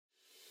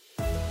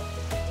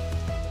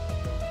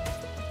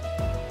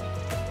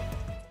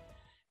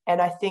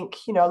And I think,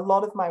 a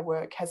lot of my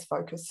work has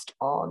focused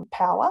on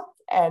power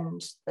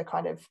and the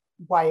kind of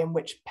way in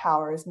which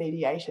power is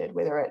mediated,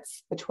 whether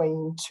it's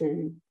between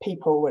two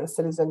people at a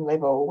citizen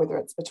level, whether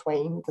it's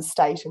between the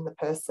state and the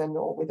person,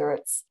 or whether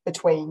it's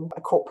between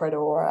a corporate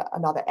or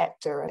another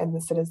actor and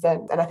the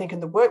citizen. And I think in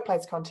the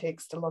workplace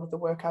context, a lot of the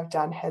work I've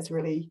done has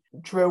really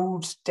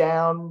drilled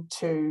down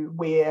to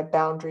where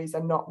boundaries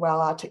are not well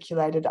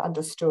articulated,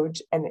 understood,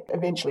 and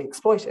eventually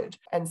exploited.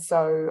 And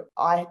so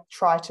I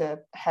try to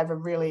have a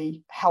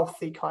really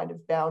healthy kind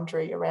of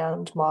boundary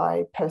around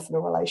my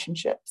personal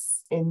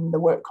relationships in the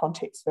work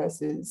context versus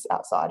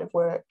outside of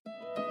work.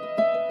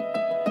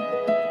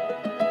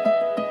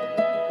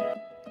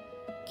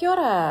 Kia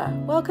ora.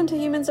 Welcome to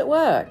Humans at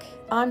Work.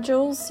 I'm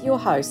Jules, your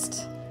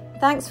host.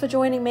 Thanks for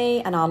joining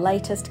me and our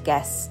latest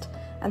guest.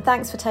 And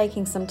thanks for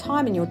taking some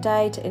time in your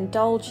day to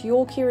indulge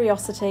your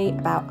curiosity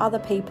about other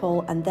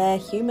people and their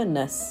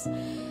humanness.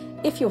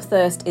 If your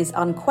thirst is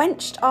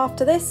unquenched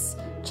after this,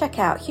 check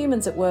out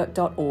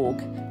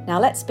humansatwork.org. Now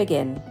let's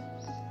begin.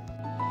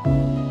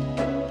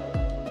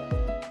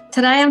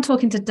 Today I'm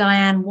talking to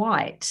Diane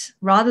White.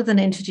 Rather than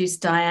introduce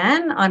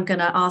Diane, I'm going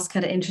to ask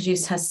her to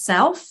introduce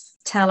herself,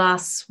 tell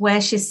us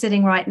where she's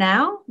sitting right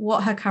now,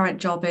 what her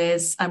current job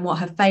is, and what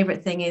her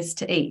favourite thing is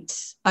to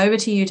eat. Over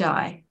to you,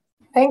 Di.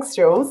 Thanks,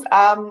 Jules.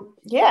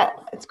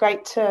 It's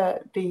great to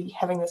be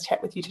having this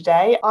chat with you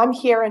today. I'm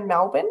here in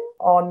Melbourne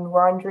on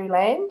Wurundjeri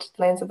land,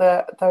 lands of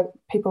the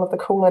people of the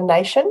Kulin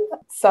Nation.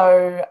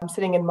 So I'm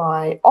sitting in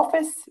my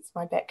office. It's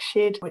my back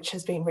shed, which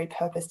has been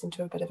repurposed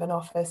into a bit of an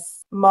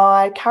office.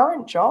 My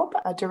current job,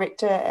 a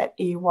director at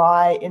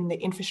EY in the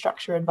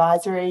infrastructure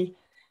advisory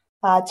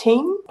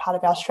team, part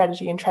of our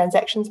strategy and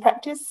transactions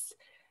practice.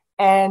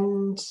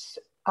 And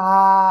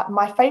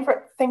my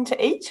favourite thing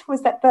to eat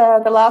was that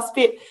the last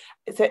bit.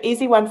 It's an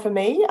easy one for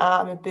me.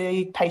 I'm a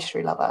big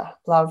pastry lover.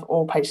 Love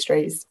all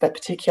pastries, but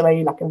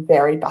particularly like a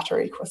very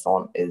buttery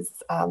croissant is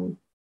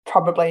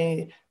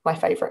probably my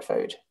favourite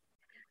food.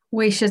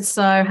 We should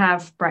so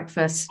have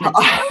breakfast next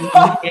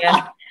time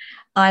here.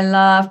 I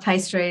love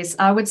pastries.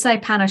 I would say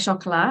pain au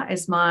chocolat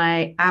is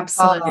my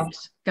absolute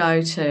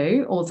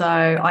go-to,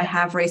 although I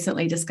have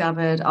recently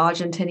discovered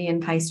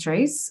Argentinian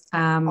pastries,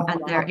 and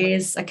there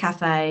is a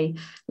cafe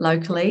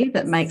locally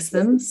that makes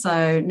them.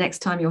 So next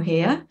time you're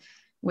here,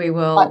 we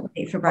will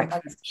eat for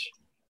breakfast.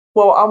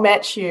 Well, I'll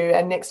match you,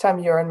 and next time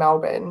you're in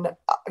Melbourne,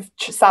 I've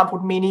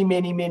sampled many,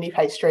 many, many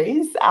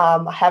pastries.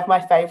 I have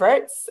my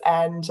favourites,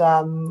 and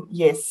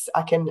yes,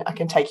 I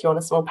can take you on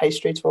a small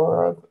pastry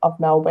tour of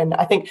Melbourne.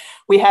 I think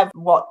we have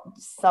what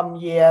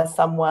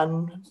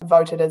someone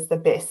voted as the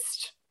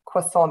best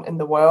croissant in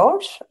the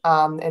world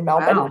in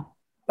Melbourne. Wow.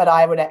 But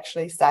I would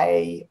actually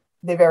say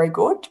they're very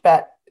good,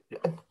 but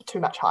too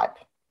much hype.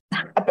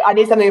 I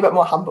need something a bit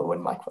more humble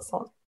in my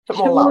croissant.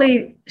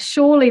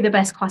 Surely the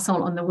best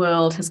croissant in the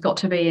world has got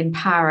to be in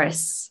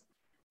Paris.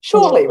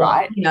 Surely,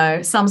 right?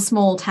 Some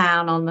small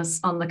town on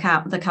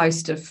the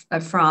coast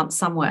of France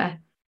somewhere.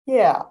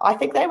 Yeah, I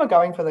think they were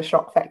going for the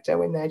shock factor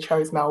when they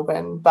chose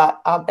Melbourne, but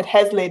it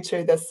has led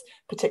to this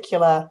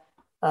particular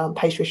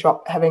pastry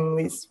shop having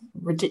these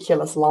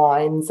ridiculous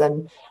lines,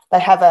 and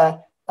they have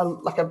they're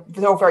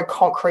all very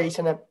concrete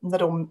and a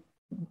little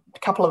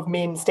couple of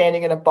men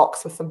standing in a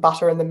box with some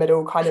butter in the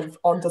middle kind of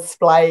on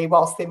display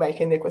whilst they're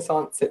making their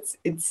croissants.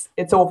 It's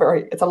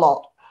a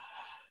lot.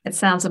 It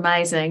sounds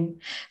amazing.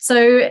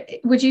 So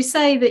would you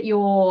say that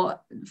your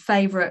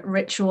favourite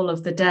ritual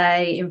of the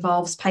day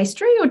involves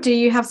pastry, or do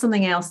you have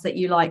something else that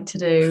you like to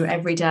do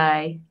every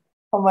day?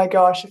 Oh my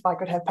gosh, if I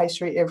could have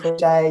pastry every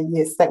day,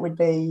 yes, that would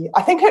be,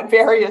 I think at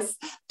various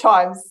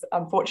times,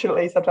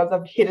 unfortunately, sometimes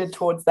I've headed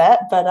towards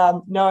that,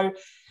 but no.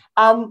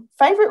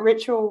 Favorite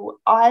ritual,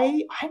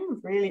 I'm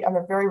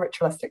a very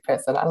ritualistic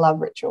person. I love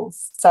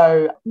rituals.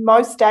 So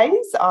most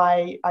days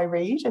I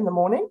read in the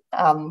morning.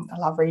 I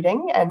love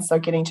reading. And so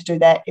getting to do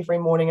that every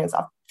morning is,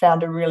 I've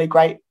found a really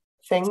great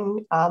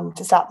thing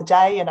to start the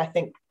day. And I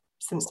think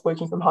since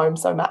working from home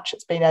so much,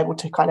 it's been able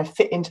to kind of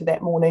fit into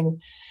that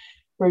morning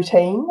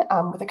routine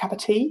with a cup of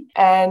tea.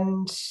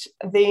 And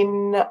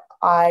then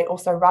I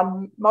also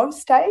run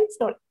most days,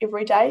 not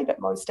every day, but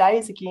most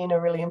days. Again, a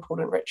really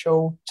important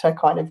ritual to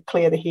kind of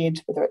clear the head,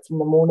 whether it's in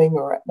the morning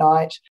or at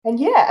night. And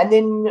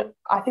then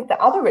I think the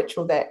other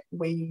ritual that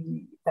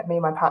me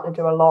and my partner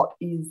do a lot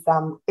is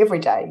every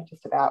day,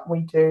 just about.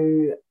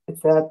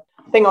 It's a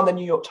thing on the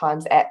New York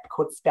Times app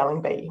called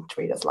Spelling Bee, which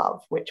we just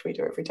love, which we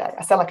do every day.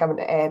 I sound like I'm an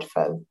ad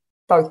for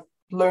both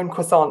Loon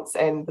Croissants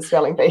and the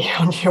Spelling Bee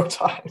on New York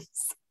Times.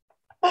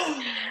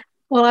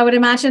 Well, I would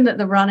imagine that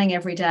the running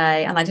every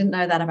day, and I didn't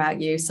know that about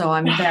you, so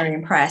I'm very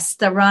impressed.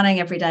 The running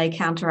every day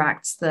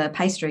counteracts the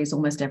pastries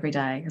almost every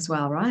day as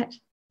well, right?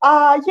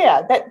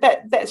 Yeah,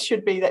 that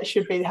should be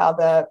how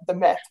the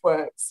math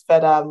works.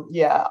 But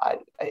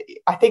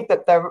I think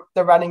that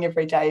the running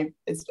every day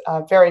is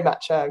very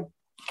much a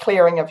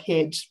clearing of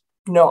head,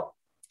 not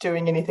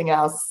doing anything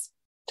else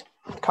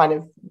kind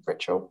of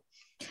ritual.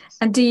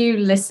 And do you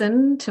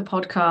listen to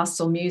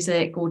podcasts or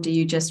music, or do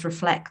you just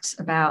reflect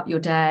about your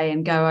day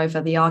and go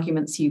over the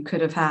arguments you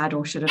could have had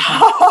or should have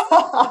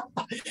had?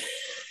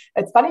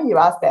 It's funny you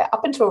asked that.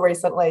 Up until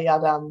recently, I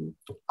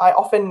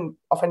often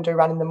do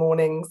run in the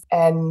mornings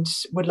and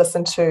would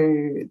listen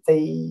to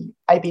the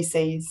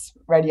ABC's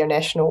Radio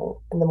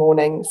National in the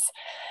mornings.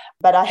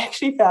 But I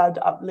actually found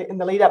in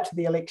the lead up to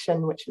the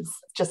election, which has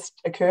just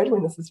occurred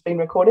when this has been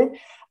recorded,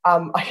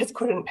 I just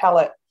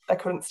I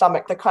couldn't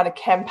stomach the kind of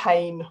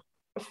campaign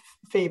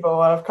fever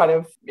of kind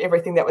of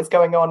everything that was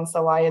going on.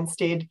 So I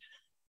instead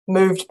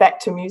moved back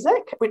to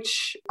music,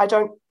 which I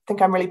don't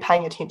think I'm really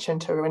paying attention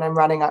to when I'm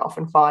running. I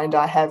often find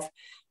I have a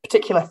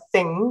particular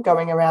thing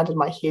going around in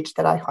my head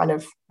that I kind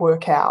of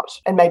work out.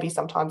 And maybe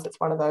sometimes it's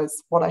one of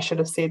those what I should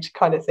have said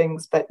kind of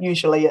things, but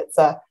usually it's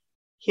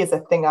here's a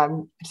thing I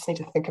just need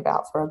to think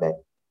about for a bit.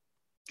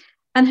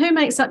 And who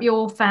makes up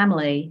your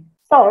family?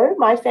 So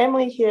my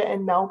family here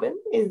in Melbourne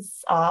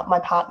is my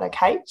partner,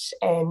 Kate,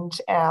 and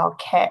our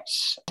cat,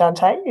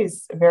 Dante,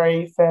 who's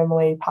very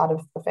firmly part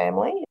of the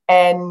family.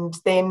 And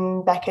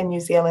then back in New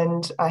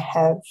Zealand, I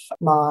have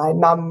my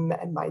mum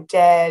and my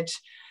dad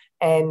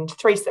and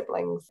 3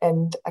 siblings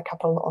and a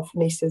couple of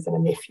nieces and a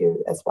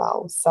nephew as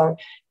well. So,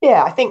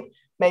 yeah, I think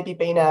maybe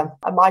being a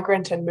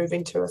migrant and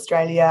moving to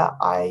Australia,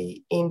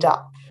 I end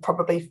up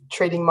probably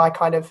treating my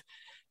kind of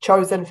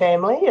chosen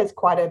family as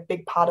quite a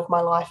big part of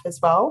my life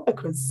as well,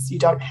 because you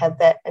don't have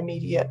that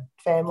immediate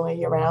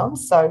family around.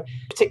 So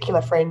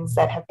particular friends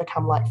that have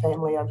become like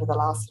family over the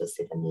last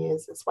 7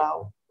 years as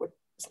well would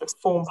sort of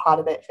form part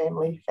of that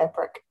family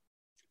fabric.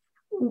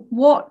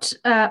 What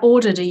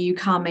order do you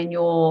come in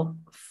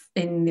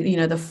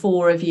the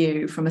 4 of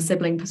you from a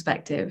sibling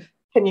perspective?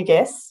 Can you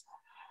guess?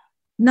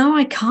 No,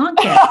 I can't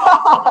guess.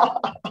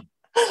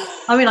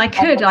 I mean, I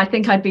could. I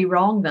think I'd be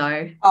wrong,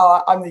 though.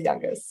 Oh, I'm the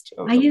youngest.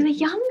 Are you the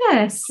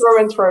youngest?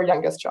 Through and through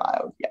youngest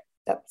child. Yeah,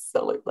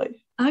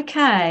 absolutely.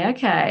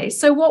 Okay.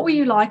 So what were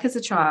you like as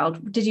a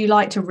child? Did you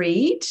like to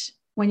read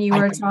when you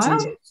were a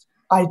child?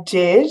 I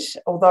did,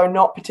 although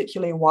not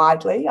particularly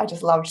widely. I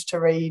just loved to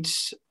read.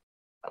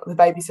 The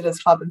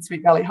Babysitter's Club and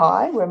Sweet Valley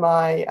High were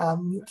my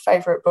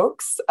favourite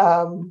books,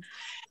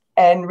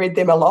 and read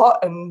them a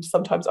lot, and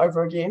sometimes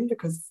over again,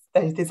 because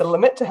there's a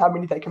limit to how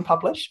many they can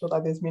publish,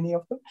 although there's many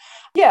of them.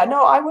 Yeah,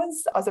 no, I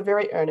was a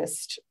very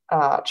earnest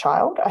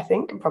child, I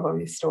think, and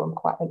probably still am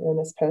quite an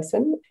earnest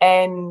person.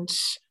 And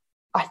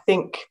I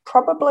think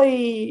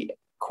probably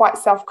quite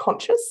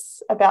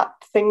self-conscious about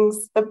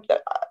things.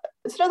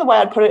 Sort of the way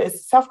I'd put it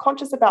is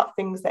self-conscious about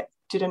things that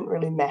didn't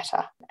really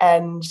matter.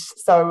 And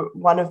so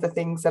one of the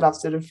things that I've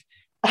sort of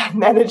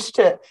managed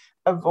to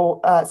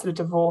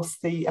divorce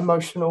the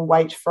emotional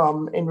weight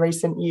from in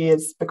recent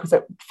years, because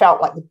it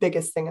felt like the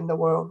biggest thing in the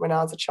world when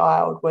I was a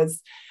child,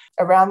 was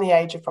around the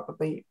age of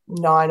probably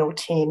 9 or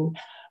 10,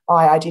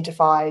 I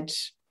identified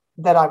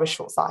that I was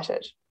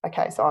short-sighted.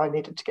 Okay, so I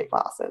needed to get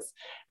glasses.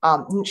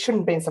 It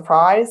shouldn't be a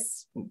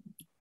surprise.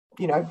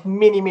 You know,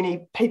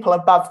 many people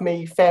above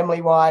me,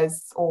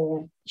 family-wise,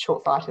 all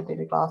short-sighted,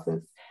 needed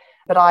glasses.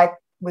 But I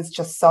was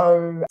just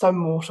so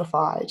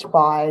mortified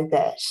by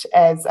that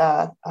as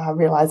a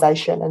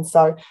realisation. And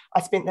so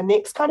I spent the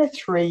next kind of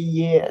 3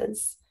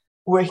 years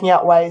working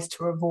out ways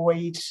to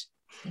avoid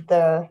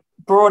the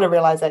broader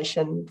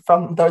realisation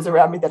from those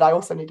around me that I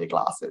also needed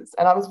glasses.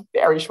 And I was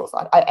very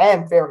short-sighted. I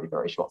am very,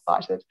 very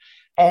short-sighted.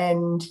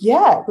 And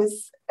yeah,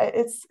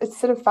 it's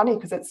sort of funny,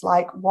 because it's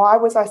like, why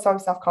was I so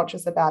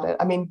self-conscious about it?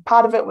 I mean,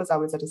 part of it was I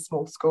was at a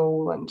small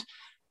school, and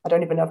I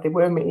don't even know if there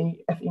were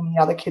any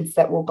other kids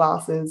that wore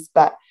glasses,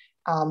 but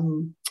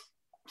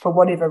for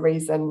whatever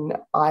reason,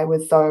 I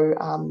was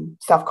so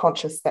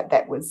self-conscious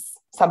that was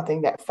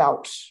something that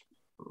felt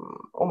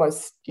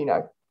almost,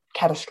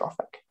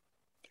 catastrophic.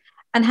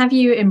 And have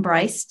you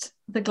embraced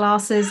the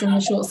glasses and the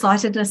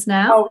short-sightedness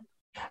now?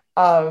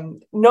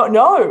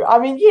 No. I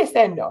mean, yes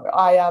and no.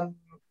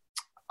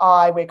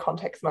 I wear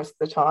contacts most of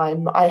the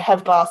time. I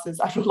have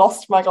glasses. I've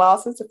lost my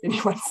glasses. If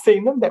anyone's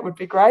seen them, that would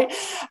be great.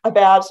 I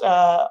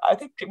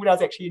think when I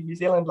was actually in New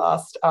Zealand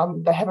last,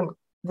 they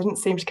didn't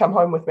seem to come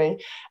home with me,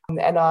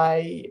 and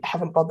I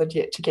haven't bothered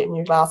yet to get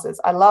new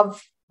glasses. I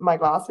love my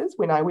glasses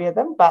when I wear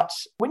them, but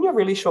when you're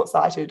really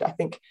short-sighted, I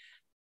think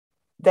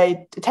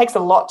it takes a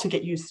lot to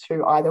get used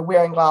to either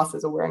wearing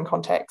glasses or wearing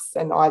contacts,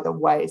 and either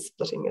way,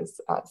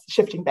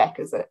 shifting back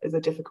is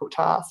a difficult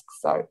task.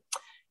 So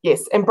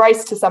yes,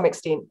 embraced to some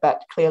extent,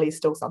 but clearly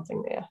still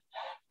something there.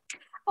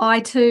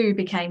 I too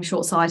became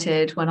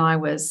short-sighted when I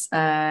was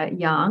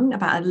young,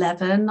 about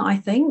 11, I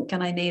think,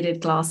 and I needed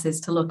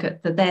glasses to look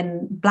at the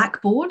then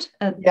blackboard.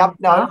 That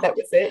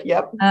was it.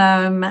 Yep.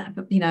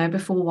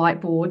 Before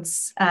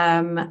whiteboards,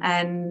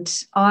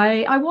 and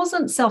I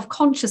wasn't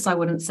self-conscious, I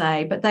wouldn't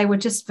say, but they were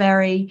just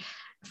very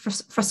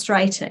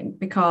frustrating,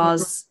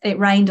 because it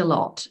rained a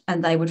lot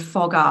and they would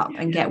fog up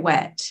and get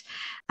wet.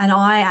 And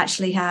I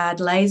actually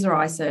had laser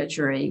eye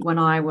surgery when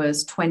I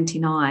was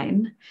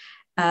 29.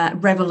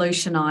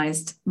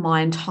 Revolutionized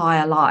my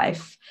entire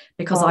life,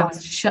 because I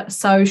was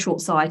so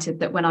short-sighted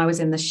that when I was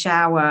in the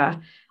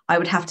shower, I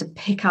would have to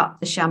pick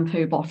up the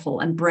shampoo bottle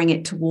and bring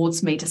it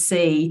towards me to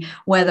see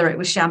whether it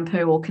was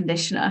shampoo or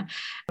conditioner.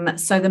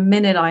 So the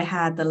minute I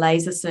had the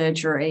laser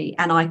surgery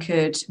and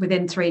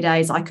within 3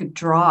 days, I could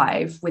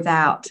drive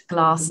without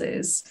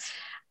glasses,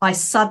 I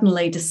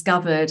suddenly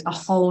discovered a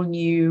whole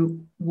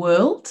new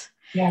world.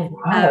 Yeah,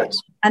 right.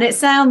 And it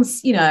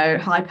sounds,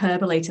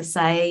 hyperbole to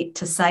say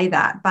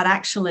that, but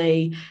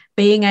actually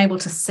being able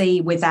to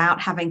see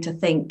without having to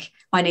think,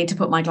 I need to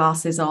put my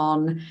glasses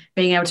on,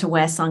 being able to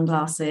wear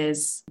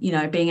sunglasses,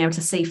 being able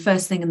to see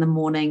first thing in the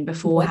morning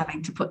before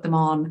having to put them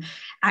on,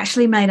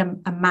 actually made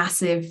a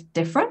massive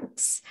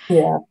difference.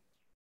 Yeah.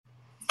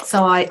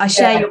 So I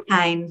share your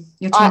pain.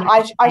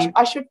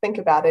 I should think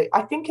about it.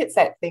 I think it's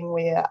that thing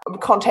where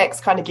contacts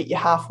kind of get you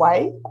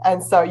halfway,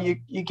 and so you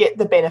get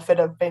the benefit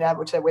of being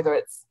able to, whether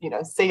it's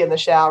see in the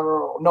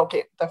shower or not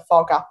get the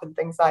fog up and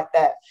things like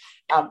that.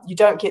 You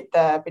don't get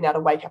the being able to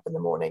wake up in the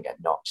morning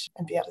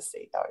and be able to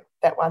see though.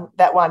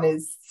 That one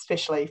is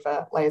especially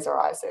for laser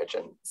eye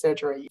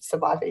surgery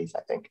survivees,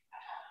 I think.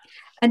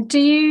 And do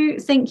you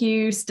think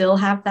you still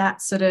have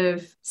that sort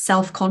of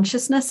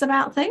self-consciousness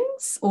about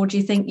things? Or do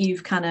you think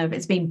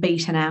it's been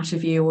beaten out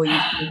of you, or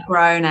you've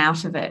grown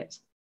out of it?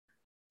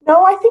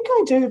 No, I think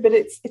I do, but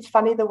it's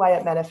funny the way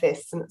it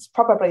manifests. And it's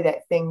probably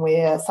that thing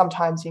where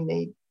sometimes you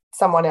need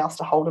someone else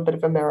to hold a bit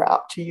of a mirror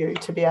up to you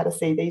to be able to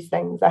see these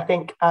things. I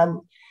think,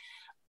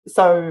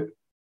 so,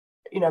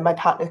 my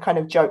partner kind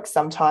of jokes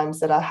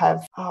sometimes that I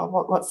have,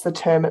 what's the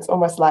term? It's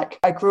almost like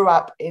I grew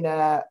up in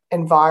an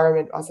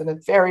environment, I was in a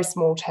very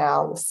small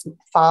town, a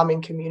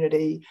farming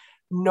community,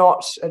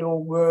 not at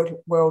all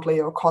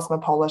worldly or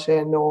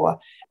cosmopolitan, or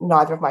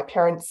neither of my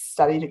parents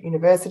studied at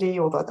university,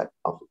 although they're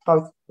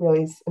both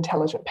really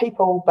intelligent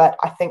people. But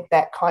I think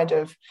that kind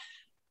of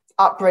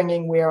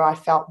upbringing where I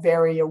felt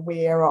very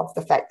aware of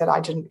the fact that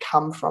I didn't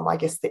come from, I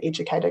guess, the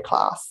educated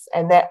class.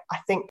 And that, I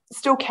think,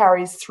 still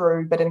carries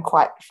through, but in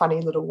quite funny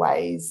little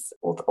ways.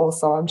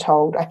 Also, I'm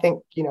told, I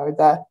think,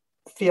 the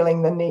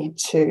feeling the need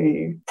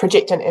to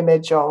project an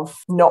image of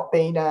not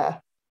being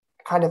a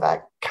kind of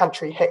a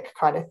country hick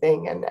kind of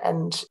thing,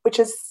 and which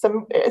is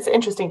it's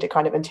interesting to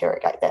kind of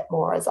interrogate that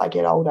more as I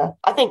get older.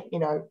 I think,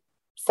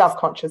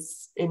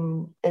 self-conscious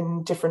in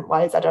different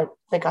ways. I don't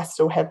think I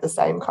still have the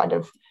same kind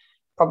of,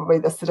 probably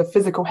the sort of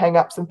physical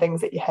hang-ups and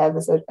things that you have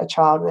as a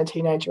child and a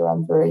teenager.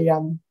 I'm very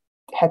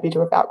happy to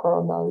have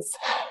outgrown those.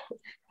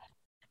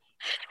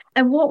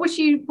 And what would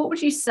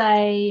you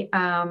say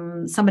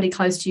somebody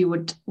close to you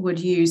would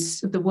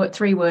use, the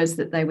three words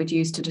that they would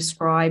use to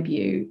describe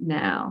you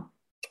now?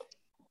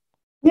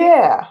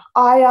 Yeah,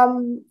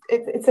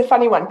 it's a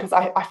funny one because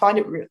I find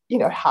it really,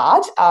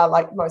 hard,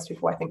 like most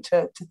people, I think,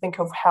 to think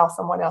of how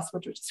someone else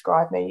would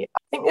describe me. I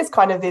think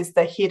there's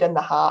the head and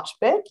the heart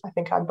bit. I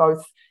think I'm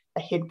both a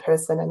head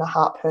person and a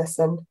heart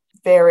person,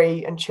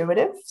 very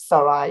intuitive.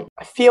 So I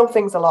feel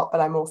things a lot,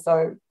 but I'm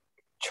also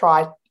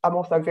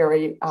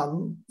very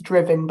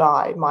driven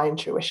by my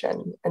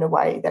intuition in a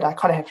way that I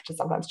kind of have to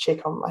sometimes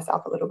check on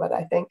myself a little bit,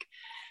 I think.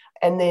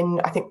 And then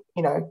I think,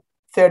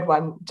 third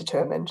one,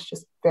 determined,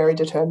 just very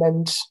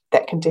determined.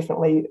 That can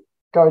definitely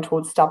go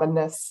towards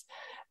stubbornness.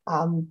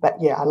 But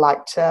yeah, I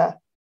like to,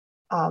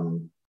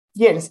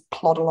 just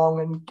plod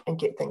along and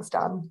get things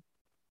done.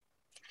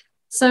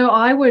 So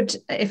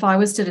if I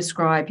was to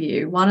describe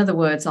you, one of the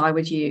words I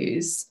would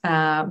use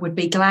would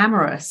be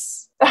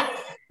glamorous.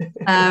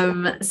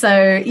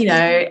 So,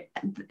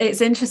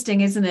 it's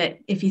interesting, isn't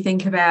it? If you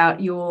think about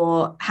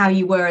how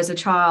you were as a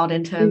child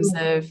in terms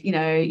of,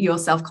 your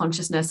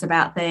self-consciousness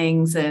about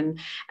things and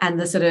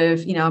the sort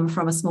of, I'm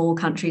from a small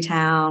country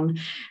town.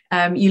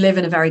 You live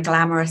in a very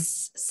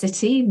glamorous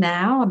city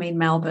now. I mean,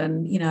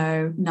 Melbourne,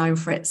 known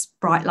for its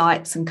bright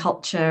lights and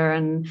culture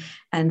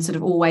and sort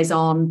of always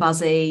on,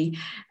 buzzy.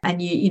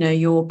 And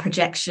your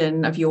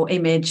projection of your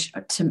image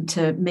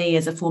to me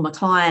as a former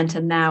client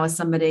and now as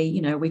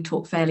somebody, we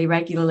talk fairly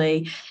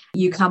regularly,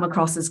 you come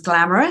across as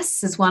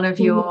glamorous as one of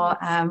your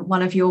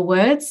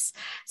words.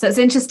 So it's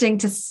interesting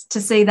to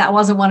see that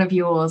wasn't one of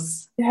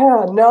yours.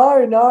 Yeah,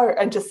 no.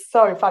 And just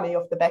so funny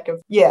off the back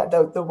of,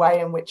 the way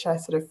in which I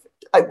sort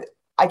of,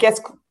 I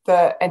guess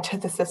the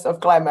antithesis of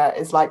glamour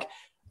is like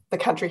the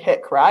country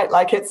hick, right?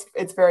 Like it's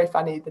very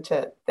funny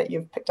that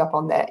you've picked up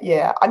on that.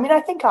 Yeah, I mean,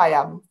 I think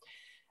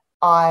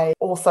I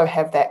also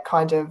have that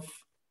kind of,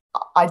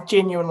 I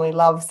genuinely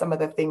love some of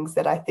the things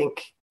that I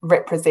think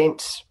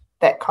represent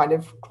that kind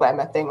of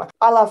glamour thing. Like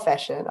I love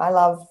fashion, I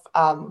love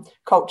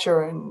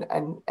culture and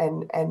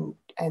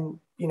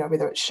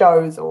whether it's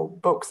shows or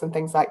books and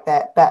things like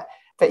that.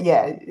 But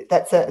yeah,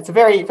 it's a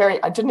very,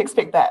 very, I didn't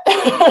expect that.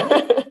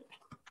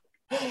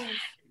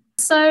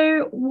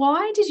 So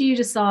why did you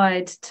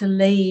decide to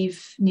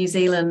leave New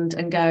Zealand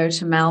and go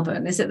to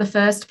Melbourne? Is it the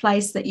first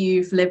place that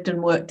you've lived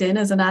and worked in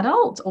as an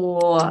adult,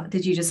 or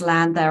did you just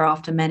land there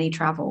after many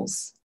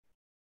travels?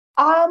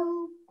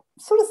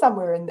 Sort of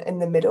somewhere in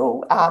the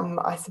middle,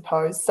 I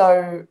suppose.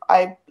 So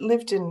I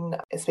lived in,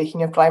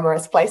 speaking of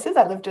glamorous places,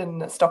 I lived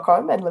in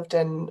Stockholm and lived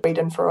in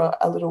Sweden for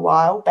a little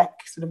while,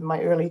 back sort of in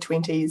my early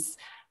 20s,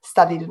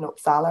 studied in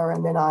Uppsala,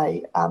 and then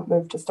I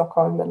moved to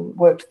Stockholm and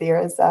worked there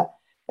as a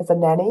as a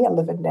nanny, a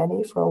live-in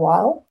nanny for a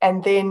while.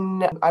 And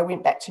then I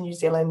went back to New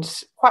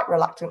Zealand quite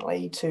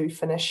reluctantly to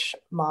finish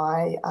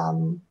my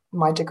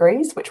my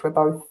degrees, which were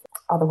both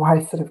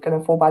otherwise sort of going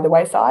to fall by the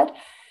wayside.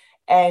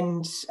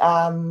 And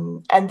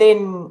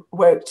then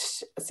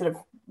worked, sort of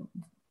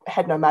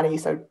had no money,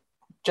 so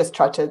just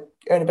tried to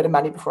earn a bit of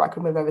money before I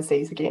could move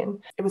overseas again.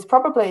 It was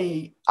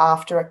probably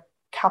after a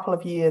couple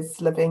of years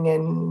living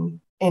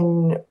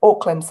in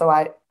Auckland. So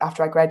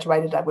after I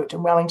graduated, I worked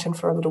in Wellington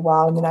for a little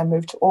while, and then I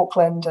moved to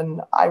Auckland,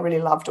 and I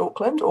really loved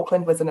Auckland.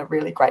 Auckland was in a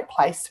really great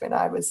place when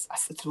I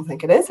still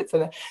think it is.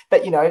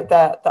 But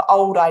the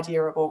old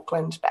idea of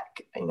Auckland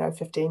back,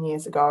 15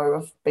 years ago,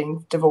 of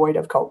being devoid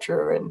of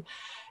culture and,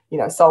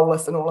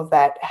 soulless and all of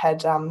that,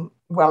 had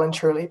well and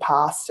truly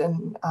passed.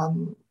 And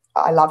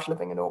I loved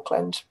living in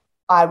Auckland.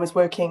 I was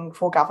working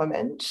for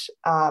government,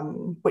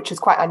 which is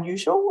quite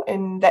unusual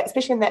in that,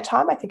 especially in that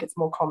time. I think it's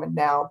more common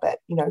now, but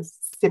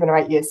 7 or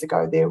 8 years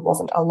ago, there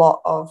wasn't a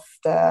lot of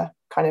the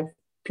kind of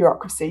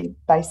bureaucracy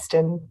based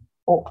in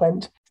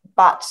Auckland.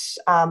 But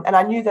and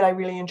I knew that I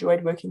really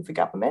enjoyed working for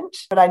government,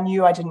 but I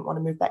knew I didn't want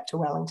to move back to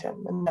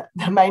Wellington. And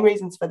the main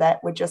reasons for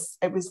that were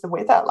it was the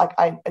weather.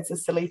 It's a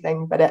silly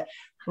thing, but it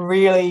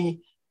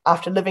really,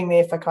 after living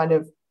there for kind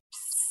of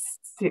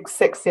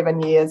 6,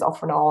 7 years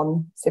off and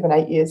on, 7,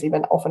 8 years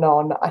even off and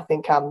on, I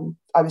think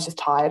I was just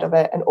tired of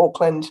it. And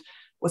Auckland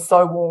was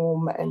so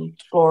warm and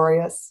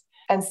glorious.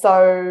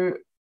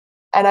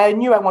 And I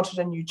knew I wanted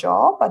a new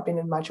job. I'd been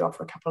in my job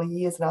for a couple of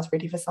years and I was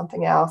ready for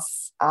something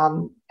else.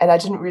 And I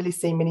didn't really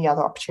see many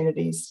other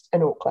opportunities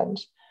in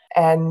Auckland.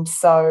 And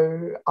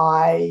so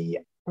I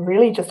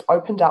really just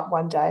opened up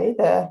one day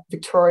the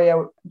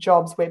Victoria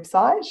Jobs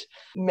website.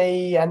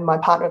 Me and my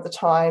partner at the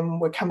time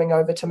were coming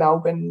over to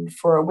Melbourne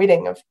for a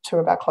wedding of 2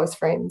 of our close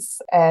friends,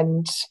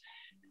 and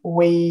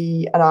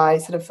I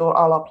sort of thought,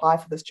 I'll apply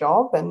for this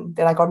job. And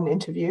then I got an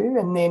interview,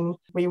 and then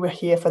we were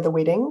here for the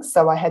wedding,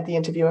 so I had the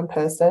interview in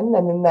person,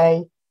 and then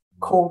they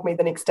called me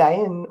the next day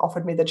and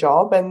offered me the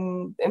job,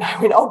 and I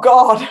went, oh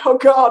God,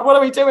 what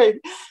are we doing?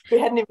 We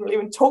hadn't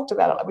even talked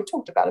about it. We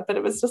talked about it, but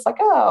it was just like,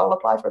 oh, I'll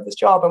apply for this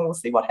job and we'll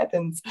see what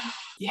happens.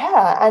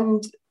 Yeah.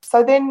 And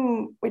so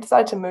then we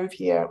decided to move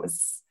here. It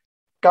was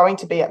going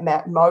to be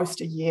at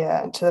most a year,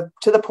 and to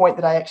the point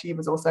that I actually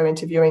was also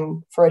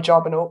interviewing for a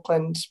job in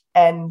Auckland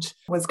and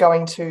was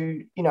going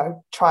to,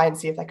 try and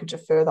see if they could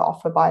defer the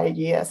offer by a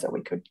year so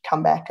we could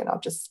come back and I'll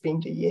just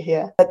spend a year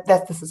here. But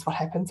this is what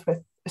happens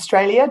with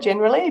Australia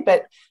generally,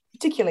 but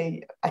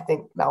particularly I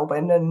think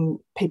Melbourne, and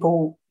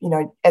people,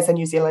 as a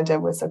New Zealander,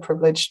 we're so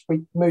privileged.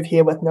 We move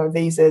here with no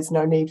visas,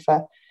 no need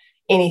for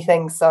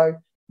anything. So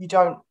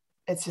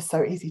it's just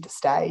so easy to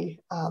stay.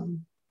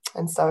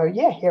 And so,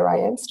 yeah, here I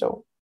am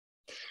still.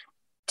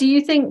 Do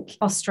you think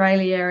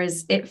Australia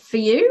is it for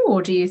you,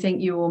 or do you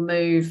think you will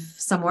move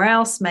somewhere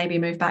else, maybe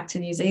move back to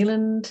New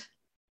Zealand?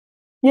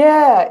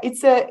 Yeah,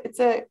 it's a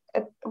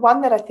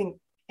one that I think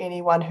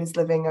anyone who's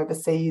living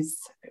overseas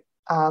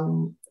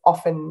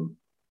often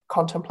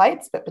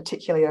contemplates, but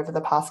particularly over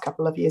the past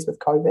couple of years with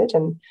COVID.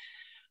 And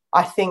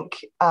I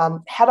think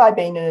had I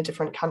been in a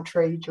different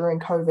country during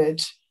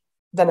COVID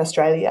than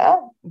Australia,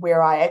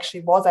 where I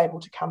actually was able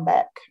to come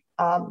back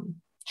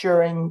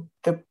during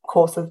the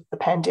course of the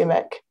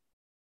pandemic,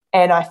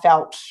 and I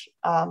felt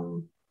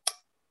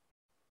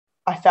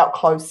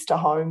close to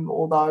home,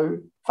 although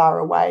far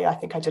away. I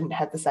think I didn't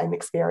have the same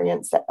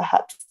experience that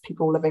perhaps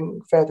people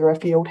living further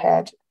afield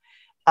had.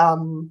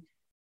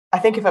 I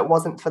think if it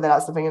wasn't for that I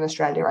was living in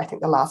Australia, I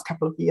think the last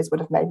couple of years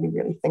would have made me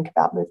really think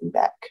about moving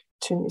back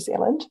to New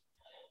Zealand.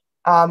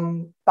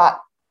 But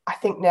I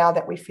think now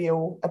that we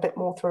feel a bit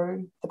more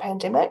through the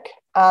pandemic,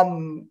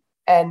 and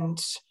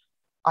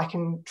I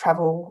can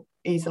travel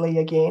easily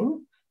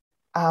again,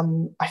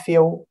 I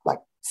feel like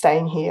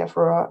staying here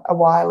for a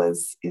while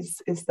is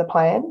the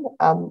plan.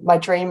 My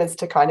dream is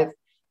to kind of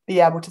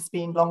be able to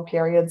spend long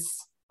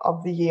periods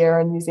of the year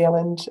in New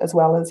Zealand as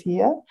well as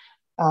here.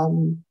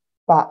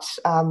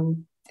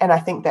 And I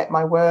think that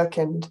my work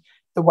and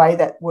the way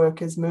that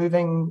work is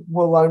moving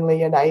will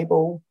only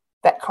enable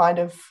that kind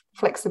of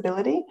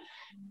flexibility.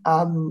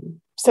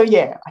 So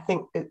yeah, I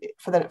think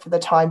for the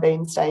time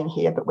being staying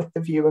here, but with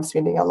the view of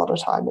spending a lot of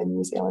time in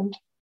New Zealand.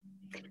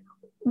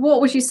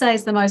 What would you say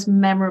is the most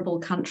memorable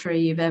country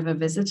you've ever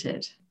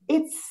visited?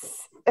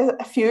 It's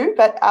a few,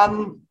 but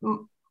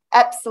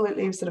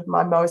absolutely sort of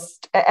my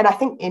most, and I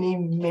think any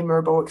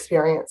memorable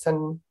experience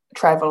in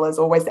travel is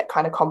always that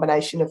kind of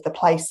combination of the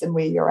place and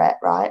where you're at,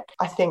 right?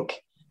 I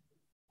think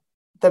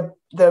the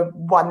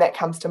one that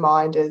comes to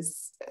mind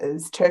is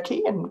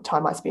Turkey and the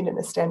time I spent in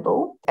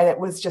Istanbul. And it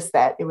was just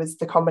that. It was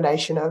the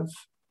combination of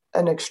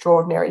an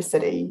extraordinary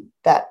city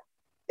that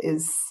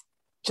is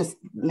just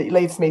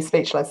leaves me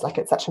speechless. Like,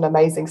 it's such an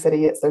amazing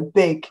city. It's so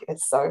big.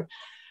 It's so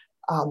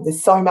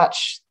there's so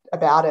much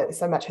about it. There's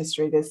so much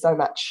history. There's so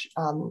much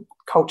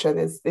culture.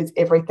 There's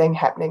everything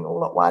happening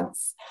all at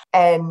once.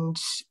 And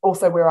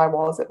also where I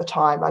was at the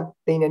time, I'd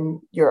been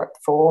in Europe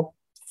for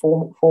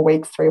 4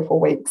 weeks, 3 or 4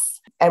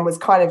 weeks, and was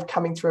kind of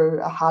coming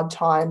through a hard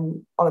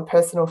time on a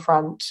personal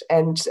front.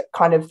 And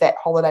kind of that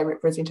holiday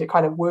represented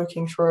kind of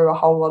working through a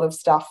whole lot of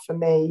stuff for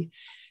me.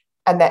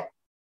 And that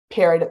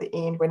period at the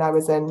end when I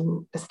was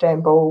in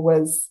Istanbul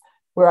was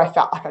where I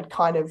felt like I'd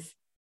kind of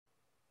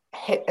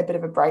hit a bit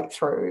of a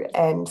breakthrough.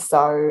 And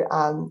so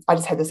I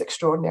just had this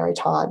extraordinary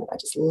time. I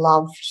just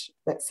loved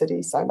that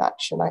city so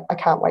much, and I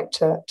can't wait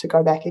to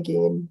go back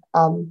again.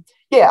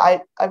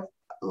 I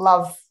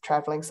love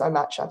traveling so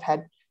much. I've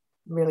had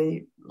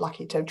really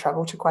lucky to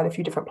travel to quite a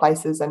few different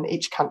places, and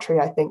each country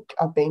I think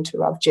I've been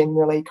to, I've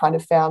generally kind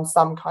of found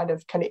some kind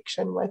of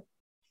connection with.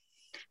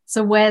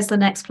 So where's the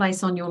next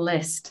place on your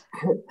list?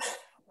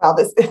 Wow,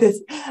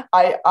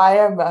 I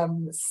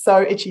am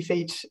so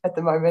itchy-footed at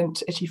the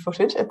moment,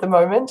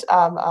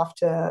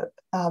 after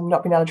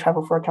not being able to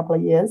travel for a couple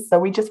of years. So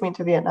we just went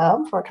to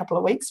Vietnam for a couple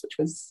of weeks, which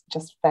was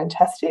just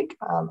fantastic.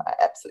 I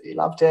absolutely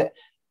loved it. It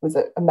was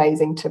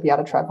amazing to be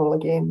able to travel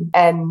again.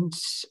 And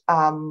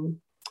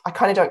I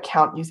kind of don't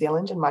count New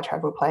Zealand in my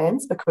travel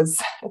plans because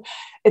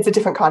it's a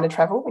different kind of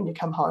travel when you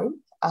come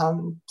home.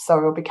 So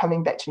we'll be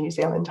coming back to New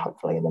Zealand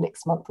hopefully in the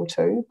next month or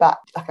two. But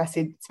like I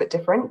said, it's a bit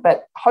different.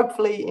 But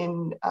hopefully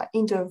in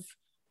end of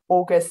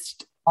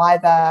August,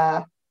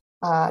 either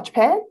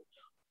Japan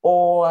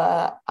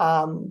or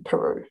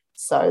Peru.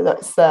 So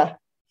that's the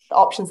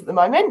options at the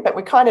moment. But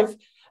we're kind of,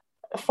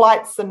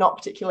 flights are not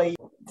particularly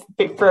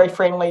very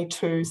friendly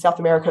to South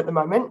America at the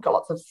moment. Got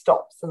lots of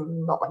stops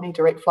and not many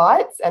direct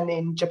flights. And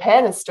then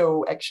Japan is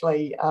still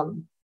actually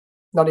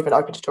not even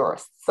open to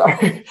tourists. So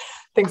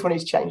things will need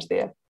to change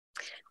there.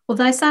 Well,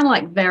 they sound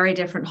like very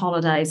different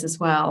holidays as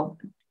well.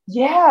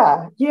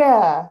 Yeah,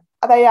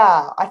 they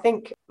are. I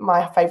think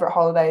my favourite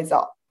holidays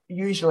are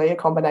usually a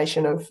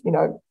combination of,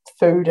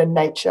 food and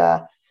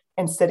nature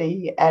and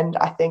city. And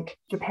I think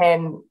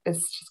Japan is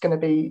just going to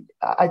be,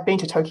 I've been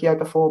to Tokyo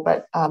before,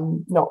 but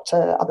not to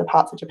other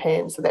parts of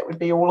Japan. So that would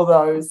be all of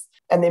those.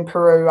 And then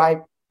Peru,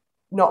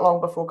 not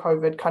long before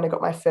COVID, kind of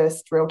got my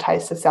first real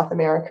taste of South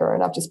America,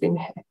 and I've just been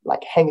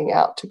like hanging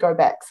out to go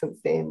back since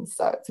then.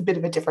 So it's a bit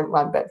of a different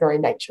one, but very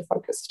nature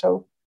focused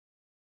still.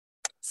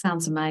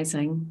 Sounds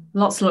amazing.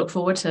 Lots to look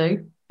forward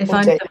to. If Indeed.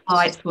 only the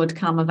flights would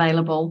come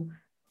available.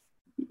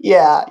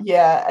 Yeah.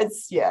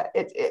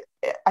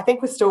 I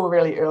think we're still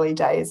really early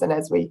days, and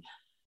as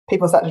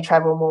people start to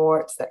travel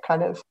more, it's that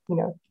kind of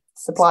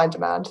supply and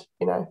demand.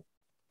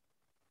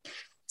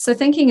 So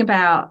thinking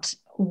about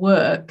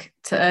work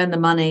to earn the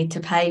money to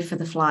pay for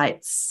the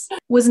flights,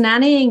 was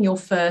nannying your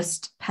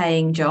first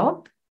paying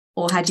job,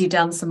 or had you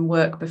done some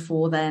work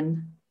before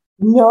then?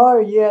 No,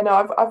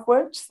 I've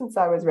worked since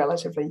I was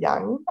relatively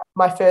young.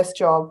 My first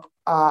job,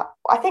 I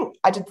think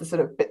I did the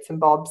sort of bits and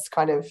bobs,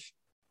 kind of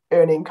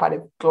earning kind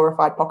of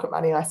glorified pocket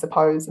money, I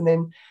suppose. And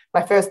then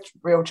my first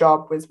real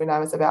job was when I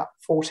was about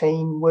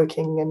 14,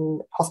 working in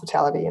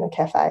hospitality in a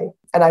cafe.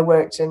 And I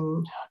worked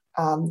in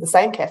the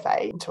same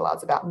cafe until I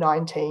was about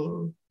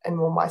 19, and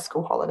all my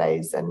school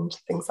holidays and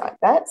things like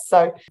that.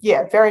 So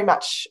yeah, very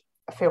much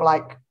I feel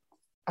like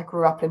I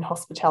grew up in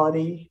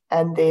hospitality,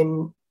 and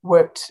then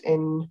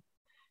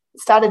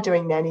started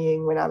doing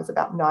nannying when I was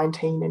about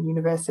 19 in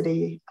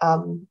university,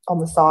 on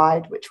the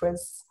side, which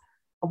was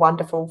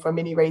wonderful for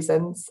many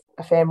reasons.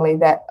 A family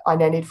that I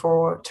nannied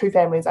for, two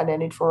families I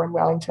nannied for in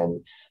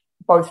Wellington,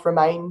 both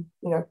remain,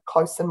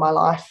 close in my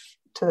life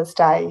to this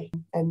day,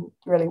 and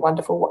really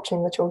wonderful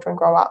watching the children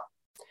grow up.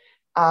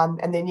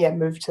 And then,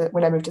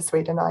 when I moved to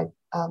Sweden, I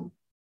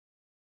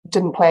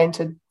didn't plan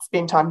to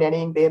spend time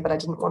nannying there, but I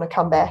didn't want to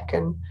come back,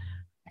 and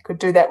I could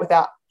do that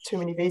without too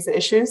many visa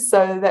issues.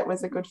 So that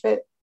was a good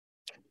fit.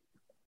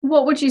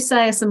 What would you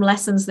say are some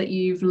lessons that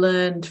you've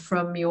learned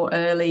from your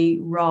early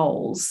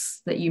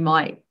roles that you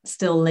might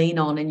still lean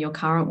on in your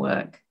current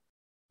work?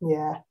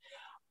 Yeah.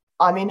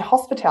 I mean,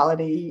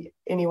 hospitality,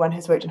 anyone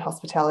who's worked in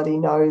hospitality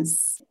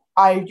knows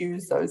I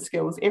use those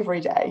skills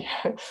every day.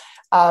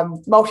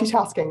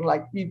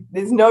 Multitasking,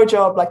 there's no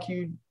job that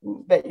you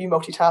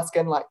multitask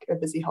in, like a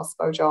busy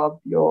hospo job.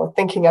 You're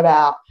thinking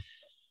about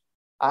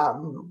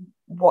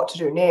what to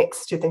do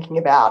next. You're thinking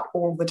about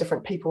all the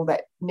different people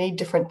that need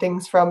different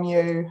things from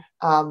you.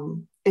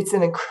 It's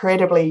an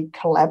incredibly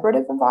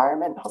collaborative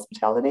environment,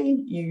 hospitality.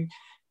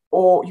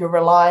 You're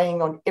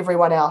relying on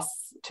everyone else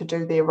to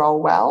do their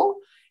role well,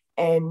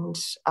 and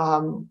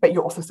but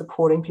you're also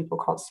supporting people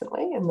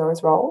constantly in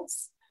those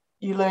roles.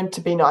 You learn to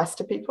be nice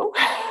to people.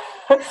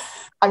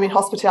 I mean,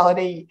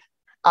 hospitality,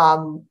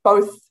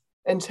 both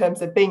in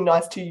terms of being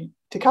nice to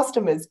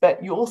customers,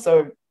 but you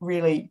also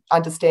really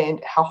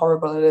understand how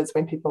horrible it is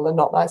when people are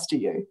not nice to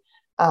you.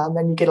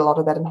 And you get a lot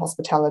of that in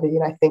hospitality.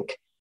 And I think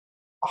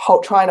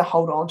trying to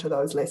hold on to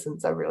those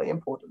lessons are really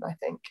important, I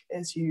think,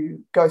 as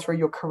you go through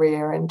your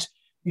career and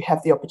you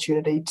have the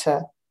opportunity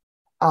to,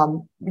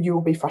 you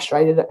will be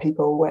frustrated at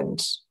people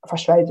and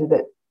frustrated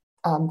at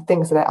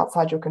things that are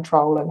outside your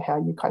control, and how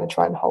you kind of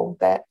try and hold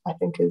that, I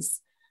think,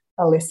 is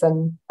a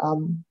lesson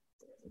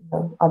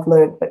I've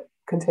learned but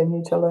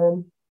continue to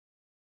learn.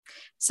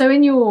 So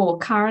in your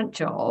current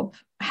job,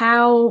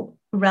 how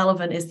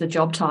relevant is the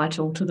job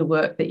title to the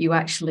work that you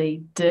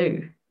actually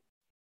do?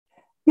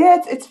 Yeah,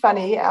 it's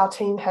funny. Our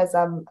team has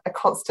a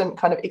constant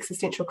kind of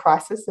existential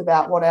crisis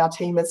about what our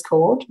team is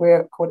called.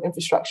 We're called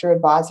Infrastructure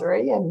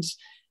Advisory, and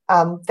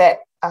that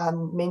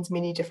means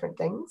many different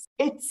things.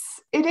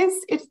 It's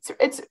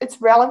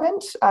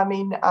relevant. I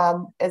mean,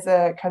 as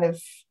a kind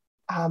of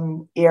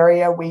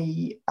area,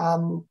 we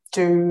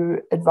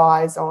do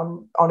advise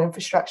on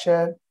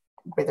infrastructure,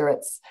 whether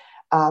it's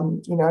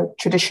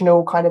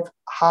traditional kind of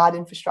hard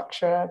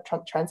infrastructure,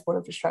 transport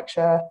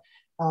infrastructure,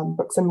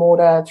 bricks and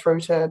mortar, through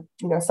to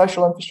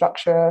social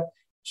infrastructure,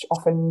 which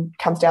often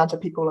comes down to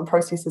people and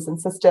processes and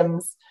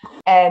systems.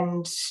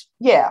 And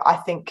yeah, I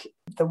think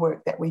the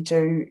work that we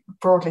do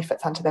broadly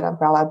fits under that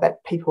umbrella,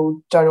 but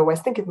people don't always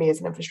think of me as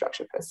an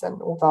infrastructure person,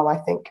 although I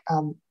think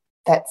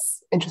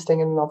that's interesting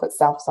in and of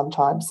itself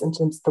sometimes, in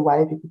terms of the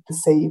way people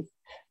perceive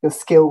your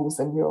skills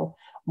and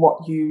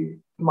what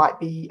you might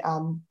be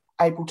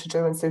able to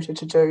do and suited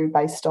to do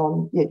based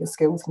on your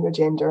skills and your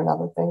gender and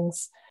other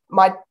things.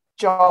 My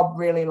job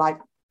really, like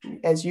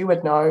as you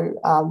would know,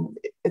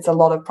 it's a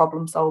lot of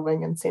problem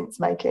solving and sense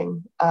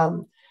making,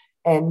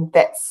 and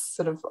that's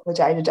sort of what the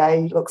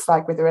day-to-day looks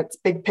like, whether it's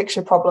big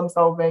picture problem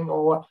solving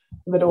or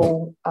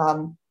little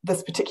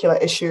this particular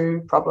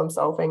issue problem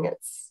solving.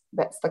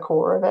 That's the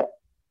core of it.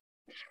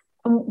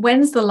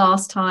 When's the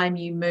last time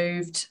you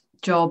moved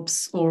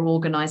jobs or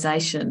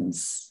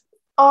organisations?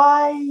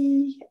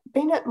 I've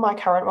been at my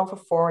current role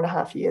for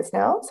 4.5 years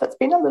now, so it's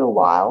been a little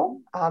while.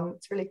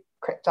 It's really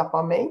crept up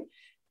on me.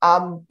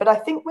 But I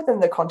think within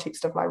the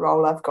context of my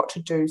role, I've got to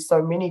do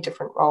so many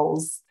different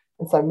roles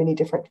and so many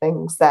different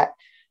things that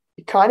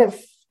you kind of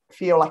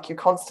feel like you're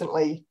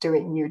constantly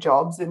doing new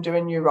jobs and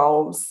doing new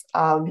roles.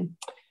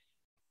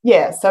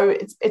 So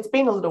it's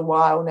been a little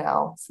while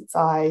now since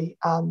I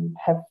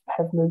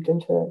have moved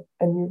into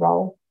a new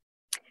role.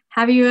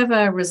 Have you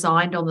ever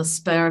resigned on the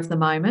spur of the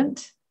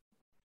moment?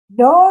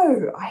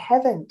 No, I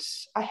haven't.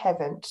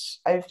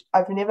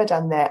 I've never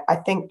done that. I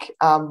think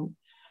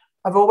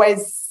I've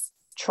always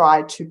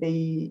tried to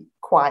be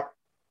quite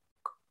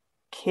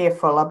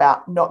careful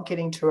about not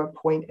getting to a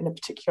point in a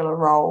particular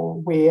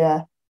role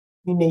where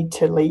you need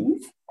to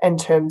leave, in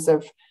terms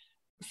of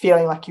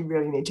feeling like you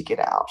really need to get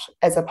out,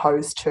 as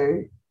opposed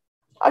to,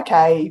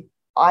 okay,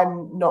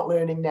 I'm not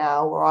learning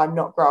now, or I'm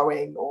not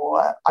growing,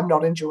 or I'm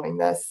not enjoying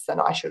this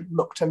and I should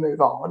look to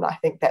move on. I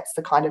think that's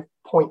the kind of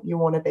point you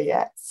want to be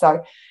at.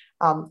 So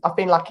I've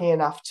been lucky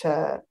enough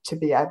to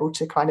be able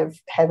to kind of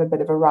have a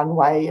bit of a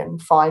runway and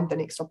find the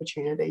next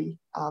opportunity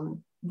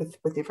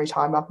with every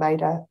time I've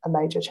made a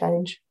major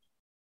change.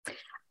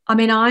 I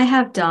mean, I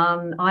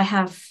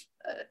have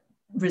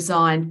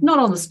resigned, not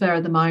on the spur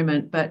of the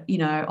moment, but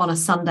on a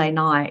Sunday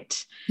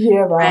night. Yeah,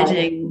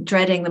 right.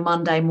 Dreading the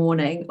Monday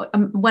morning.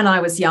 When I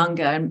was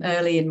younger and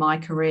early in my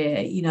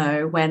career,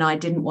 when I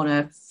didn't want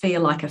to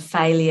feel like a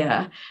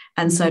failure.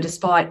 And so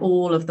despite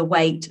all of the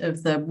weight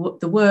of the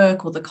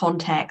work or the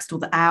context or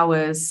the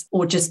hours,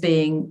 or just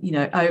being,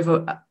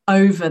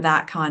 over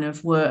that kind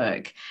of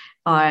work,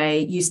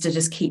 I used to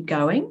just keep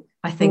going.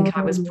 I think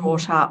I was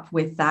brought up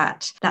with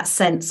that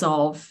sense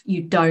of,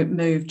 you don't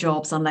move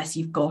jobs unless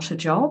you've got a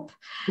job.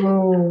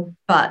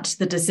 But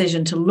the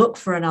decision to look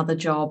for another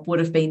job would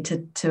have been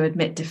to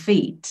admit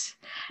defeat.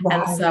 Right.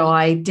 And so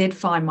I did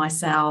find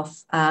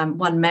myself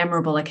one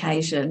memorable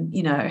occasion,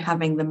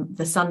 having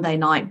the Sunday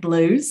night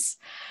blues.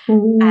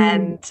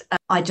 And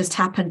I just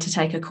happened to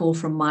take a call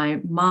from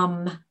my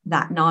mum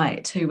that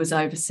night, who was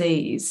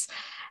overseas.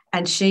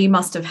 And she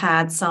must have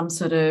had some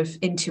sort of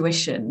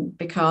intuition,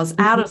 because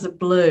out of the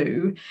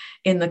blue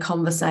in the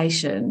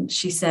conversation,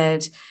 she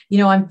said,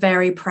 I'm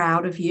very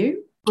proud of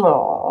you.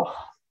 Oh.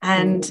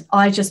 And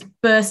I just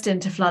burst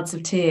into floods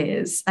of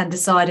tears and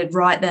decided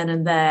right then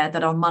and there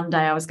that on Monday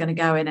I was going to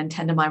go in and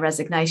tender my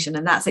resignation.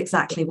 And that's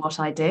exactly what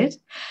I did.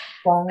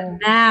 Wow.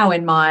 Now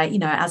in my,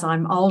 as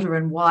I'm older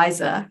and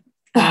wiser,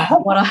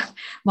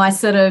 my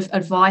sort of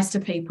advice to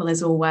people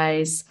is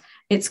always,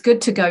 it's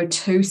good to go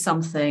to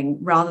something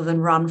rather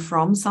than run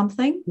from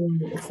something.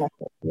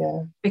 Exactly.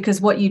 Yeah.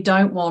 Because what you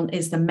don't want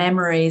is the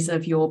memories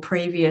of your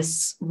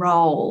previous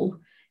role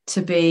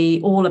to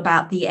be all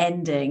about the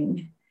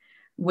ending,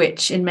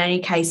 which in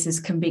many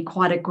cases can be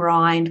quite a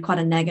grind, quite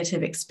a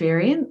negative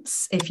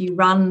experience. If you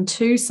run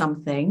to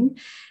something,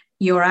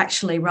 you're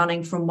actually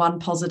running from one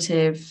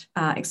positive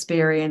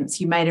experience.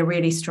 You made a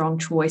really strong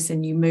choice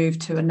and you move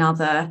to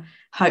another,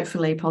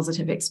 hopefully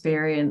positive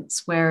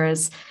experience.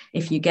 Whereas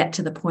if you get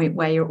to the point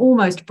where you're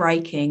almost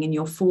breaking and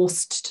you're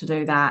forced to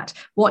do that,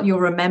 what you'll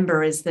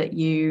remember is that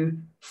you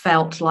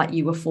felt like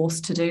you were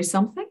forced to do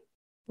something.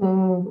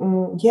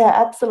 Yeah,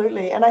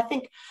 absolutely. And I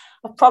think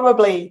I've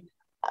probably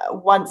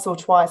once or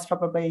twice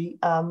felt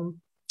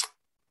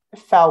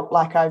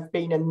like I've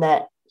been in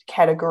that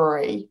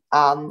category,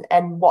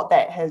 and what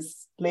that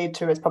has led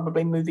to is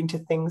probably moving to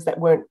things that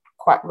weren't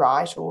quite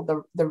right, or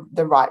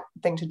the right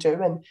thing to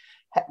do, and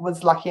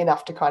was lucky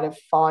enough to kind of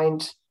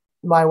find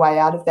my way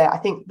out of that. I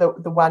think the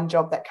one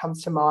job that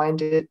comes to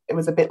mind, it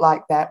was a bit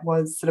like that,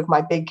 was sort of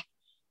not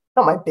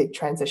my big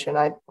transition.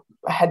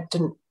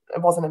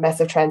 It wasn't a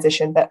massive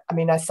transition, but I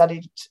mean, I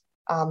studied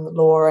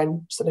law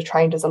and sort of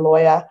trained as a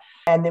lawyer,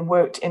 and then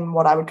worked in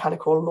what I would kind of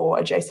call law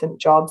adjacent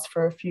jobs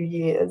for a few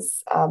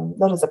years,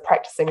 not as a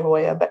practicing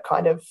lawyer, but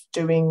kind of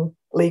doing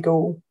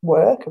legal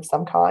work of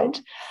some kind.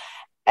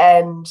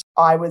 And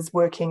I was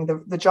working,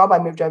 the job I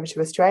moved over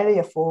to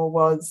Australia for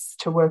was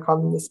to work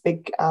on this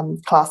big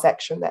class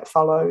action that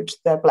followed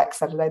the Black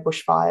Saturday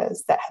bushfires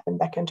that happened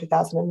back in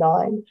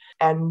 2009,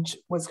 and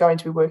was going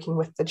to be working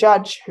with the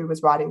judge who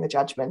was writing the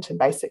judgment and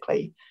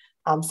basically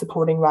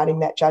supporting writing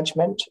that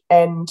judgment.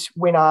 And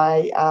when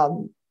I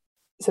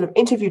sort of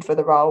interviewed for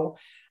the role,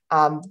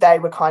 they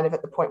were kind of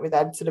at the point where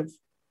they'd sort of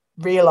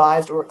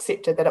realised or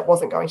accepted that it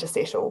wasn't going to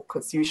settle,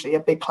 because usually a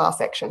big class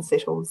action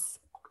settles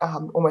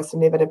almost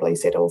inevitably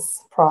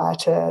settles prior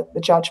to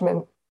the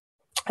judgment.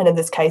 And in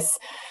this case,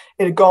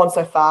 it had gone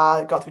so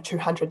far, it got through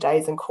 200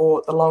 days in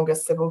court, the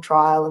longest civil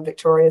trial in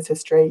Victoria's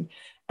history,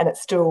 and it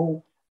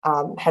still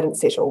hadn't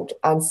settled.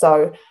 And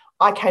so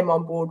I came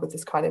on board with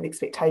this kind of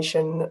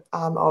expectation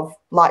of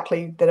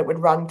likely that it would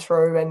run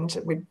through and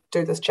we'd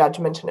do this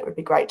judgment and it would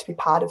be great to be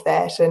part of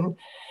that. And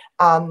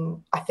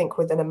I think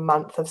within a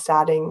month of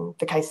starting,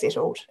 the case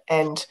settled.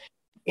 And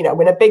you know,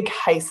 when a big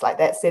case like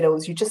that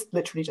settles, you just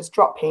literally just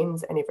drop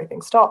pens and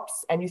everything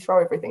stops and you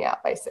throw everything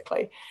out,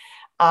 basically.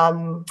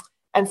 And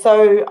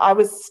so I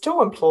was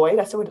still employed.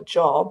 I still had a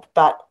job,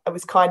 but it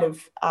was kind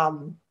of,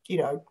 you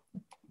know,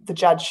 the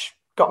judge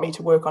got me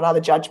to work on other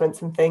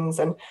judgments and things.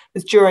 And it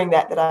was during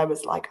that I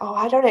was like, oh,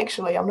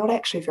 I'm not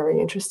actually very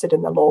interested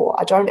in the law.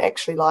 I don't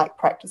actually like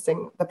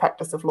practicing the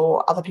practice of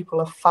law. Other people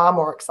are far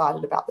more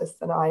excited about this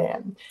than I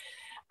am.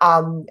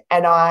 And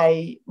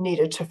I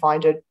needed to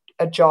find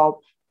a job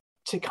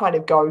to kind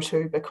of go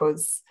to,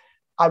 because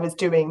I was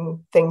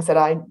doing things that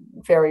I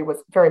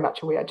was very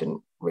much aware I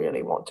didn't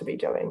really want to be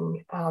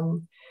doing.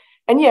 And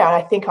yeah,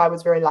 I think I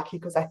was very lucky,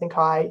 because I think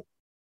I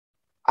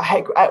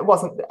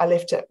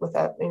left it with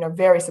a, you know,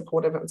 very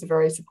supportive, it was a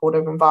very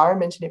supportive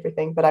environment and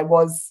everything, but I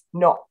was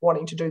not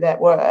wanting to do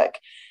that work.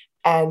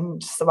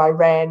 And so I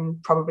ran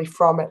probably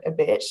from it a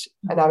bit.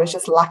 And I was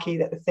just lucky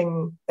that the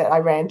thing that I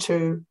ran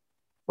to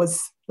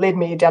led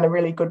me down a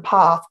really good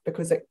path,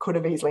 because it could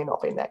have easily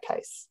not been that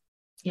case.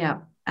 Yeah,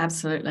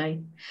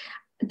 absolutely.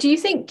 Do you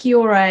think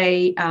you're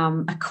a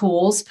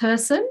cause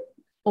person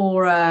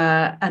or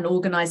an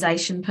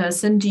organisation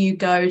person? Do you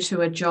go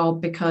to a job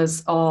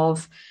because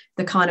of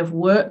the kind of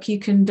work you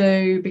can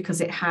do,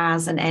 because it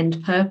has an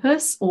end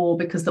purpose, or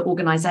because the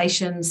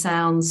organisation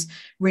sounds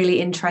really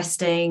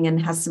interesting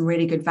and has some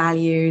really good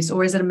values,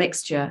 or is it a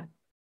mixture?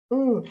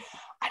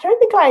 I don't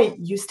think I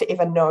used to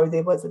ever know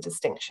there was a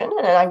distinction,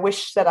 and I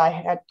wish that I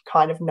had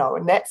kind of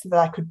known that, so that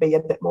I could be a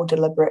bit more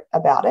deliberate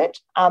about it.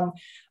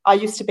 I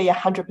used to be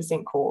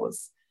 100%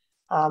 cause.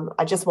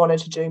 I just wanted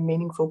to do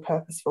meaningful,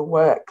 purposeful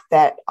work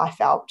that I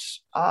felt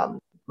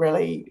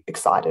really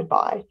excited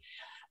by.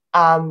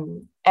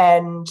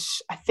 And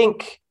I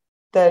think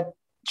the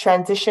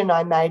transition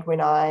I made when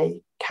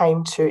I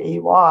came to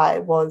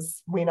EY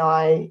was when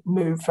I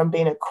moved from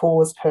being a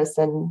cause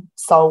person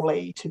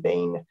solely to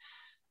being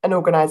an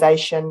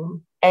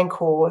organisation and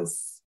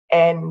cause,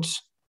 and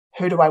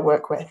who do I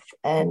work with,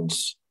 and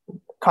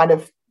kind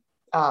of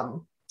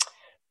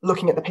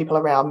looking at the people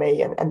around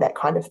me and that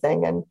kind of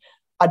thing. And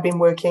I'd been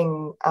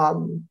working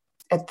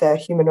at the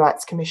Human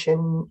Rights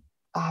Commission,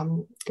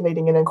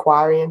 leading an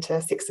inquiry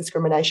into sex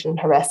discrimination and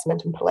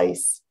harassment in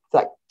police.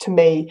 Like, to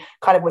me,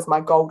 kind of was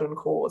my golden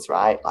cause,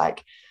 right?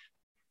 Like,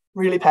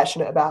 really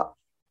passionate about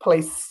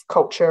police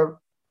culture,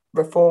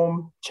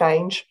 reform,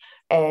 change,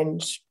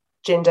 and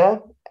gender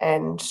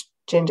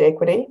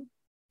equity.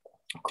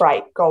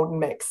 Great, golden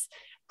mix.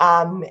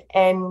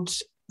 And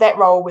that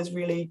role was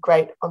really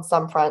great on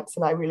some fronts,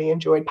 and I really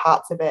enjoyed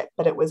parts of it.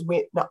 But it was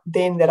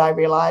then that I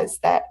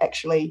realised that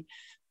actually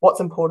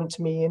what's important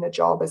to me in a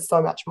job is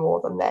so much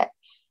more than that.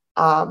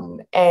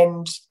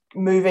 And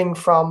moving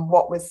from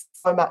what was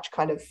so much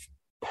kind of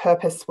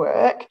purpose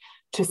work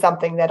to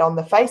something that on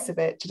the face of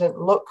it didn't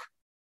look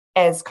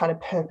as kind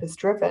of purpose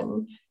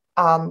driven,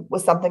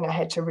 was something I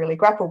had to really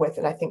grapple with.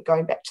 And I think,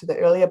 going back to the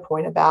earlier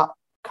point about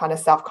kind of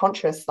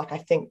self-conscious, like, I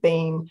think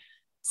being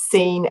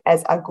seen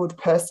as a good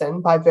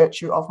person by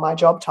virtue of my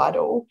job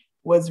title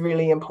was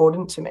really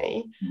important to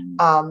me.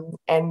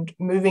 And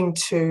moving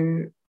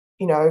to,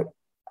 you know,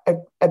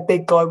 a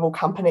big global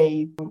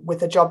company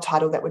with a job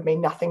title that would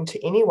mean nothing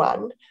to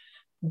anyone,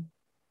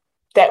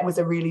 that was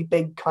a really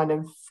big kind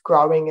of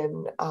growing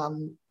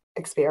and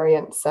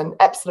experience, and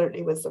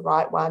absolutely was the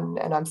right one.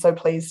 And I'm so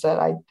pleased that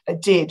I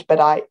did, but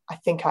I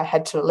think I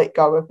had to let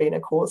go of being a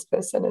cause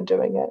person and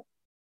doing it.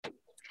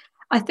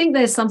 I think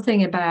there's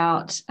something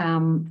about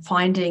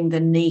finding the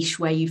niche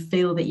where you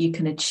feel that you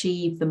can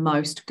achieve the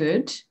most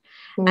good.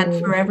 And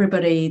for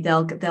everybody,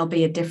 there'll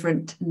be a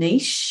different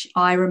niche.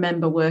 I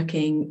remember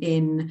working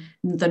in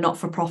the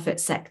not-for-profit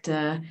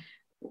sector,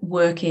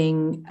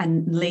 working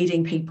and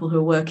leading people who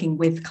are working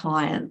with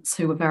clients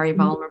who were very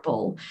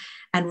vulnerable,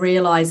 and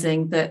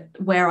realizing that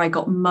where I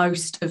got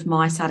most of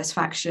my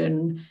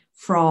satisfaction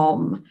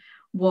from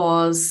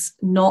was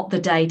not the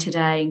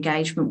day-to-day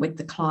engagement with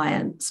the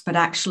clients, but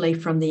actually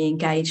from the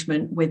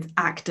engagement with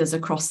actors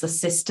across the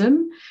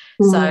system.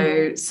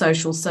 So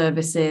social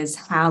services,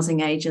 housing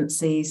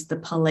agencies, the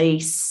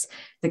police,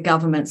 the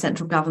government,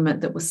 central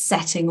government that was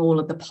setting all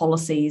of the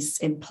policies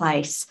in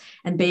place,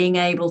 and being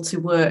able to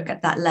work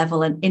at that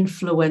level and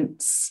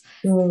influence,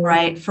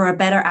 right, for a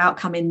better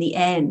outcome in the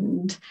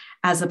end,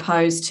 as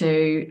opposed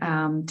to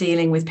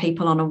dealing with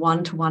people on a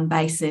one-to-one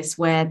basis,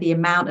 where the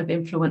amount of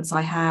influence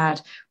I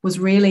had was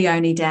really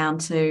only down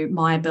to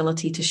my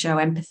ability to show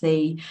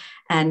empathy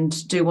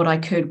and do what I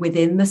could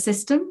within the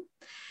system.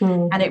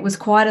 And it was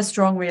quite a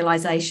strong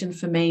realization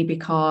for me,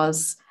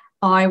 because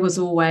I was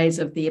always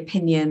of the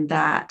opinion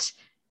that,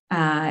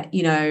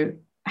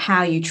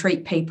 how you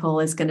treat people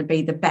is going to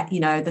be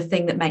the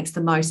thing that makes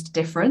the most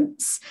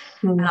difference.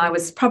 And I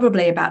was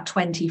probably about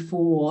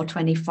 24,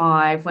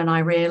 25 when I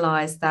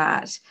realized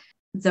that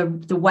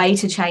the way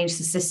to change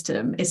the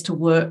system is to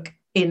work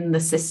in the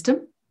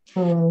system.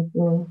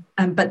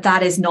 But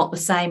that is not the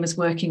same as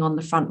working on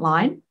the front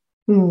line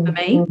for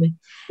me.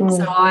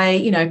 So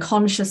I,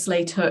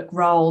 consciously took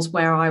roles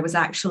where I was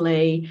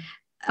actually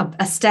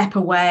a step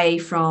away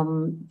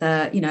from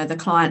the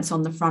clients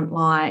on the front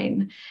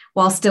line,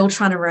 while still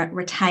trying to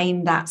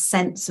retain that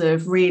sense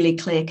of really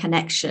clear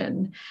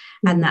connection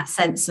and that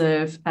sense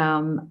of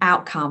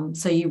outcome.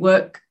 So you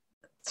work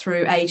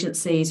through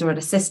agencies or at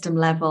a system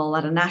level,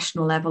 at a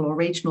national level or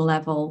regional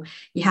level,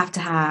 you have to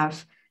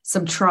have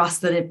some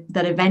trust that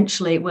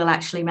eventually it will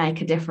actually make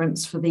a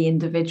difference for the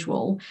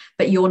individual,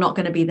 but you're not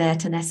going to be there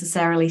to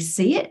necessarily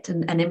see it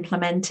and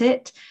implement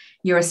it.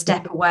 You're a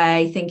step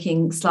away,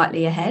 thinking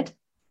slightly ahead.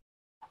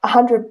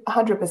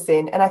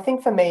 100%. And I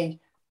think for me,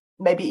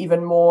 maybe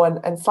even more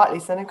and slightly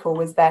cynical,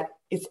 was that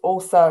it's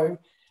also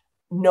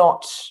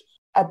not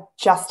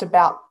just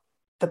about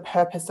the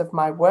purpose of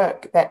my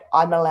work, that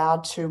I'm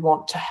allowed to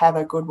want to have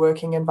a good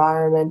working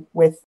environment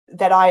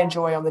that I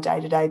enjoy on the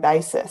day-to-day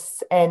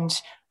basis. And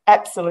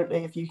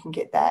absolutely, if you can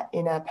get that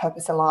in a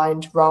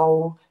purpose-aligned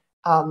role,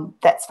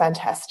 that's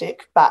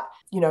fantastic. But,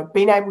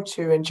 being able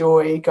to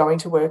enjoy going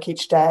to work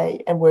each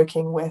day and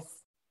working with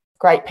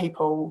great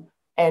people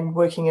and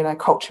working in a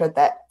culture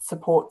that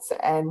supports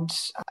and,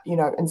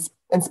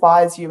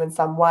 inspires you in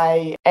some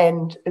way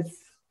and is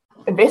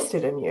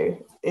invested in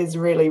you is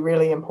really,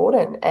 really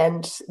important.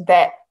 And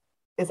that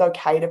is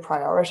okay to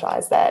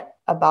prioritize that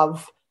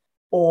above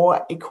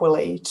or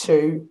equally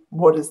to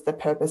what is the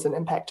purpose and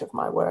impact of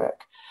my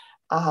work.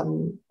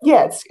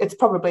 It's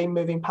probably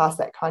moving past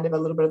that kind of a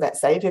little bit of that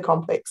savior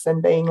complex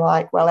and being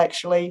like, well,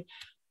 actually,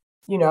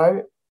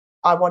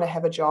 I want to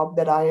have a job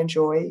that I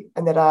enjoy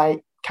and that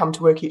I come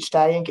to work each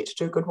day and get to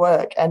do good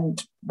work.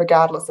 And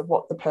regardless of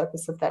what the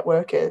purpose of that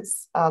work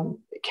is,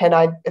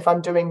 if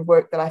I'm doing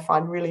work that I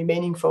find really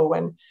meaningful,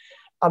 and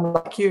I'm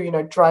like you,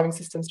 driving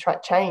systems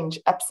change,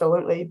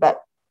 absolutely,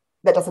 but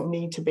that doesn't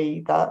need to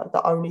be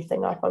the only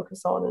thing I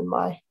focus on in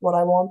what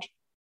I want.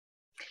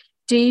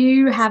 Do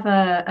you have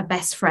a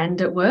best friend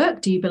at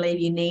work? Do you believe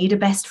you need a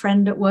best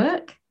friend at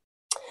work?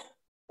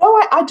 No,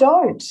 I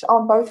don't,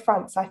 on both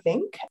fronts, I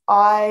think.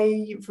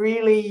 I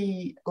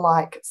really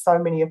like so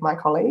many of my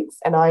colleagues,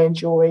 and I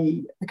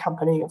enjoy the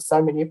company of so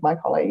many of my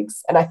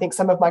colleagues. And I think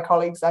some of my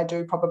colleagues I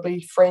do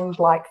probably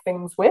friend-like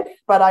things with,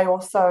 but I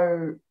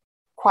also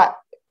quite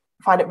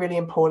find it really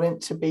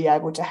important to be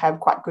able to have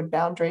quite good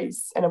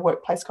boundaries in a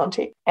workplace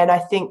context. And I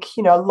think,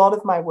 a lot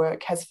of my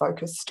work has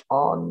focused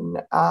on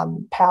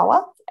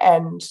power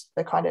and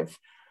the kind of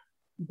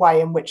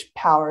way in which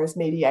power is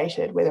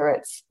mediated, whether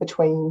it's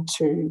between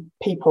two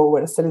people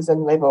at a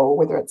citizen level,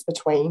 whether it's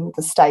between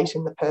the state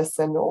and the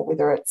person, or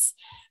whether it's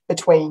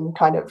between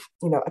kind of,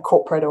 a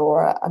corporate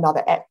or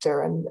another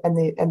actor and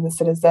the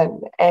citizen.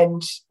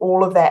 And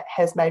all of that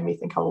has made me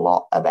think a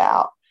lot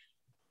about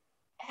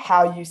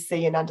how you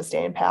see and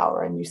understand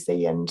power, and you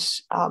see and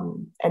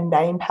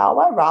name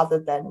power, rather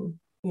than,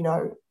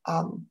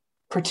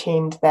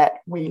 pretend that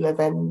we live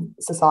in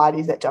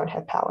societies that don't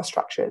have power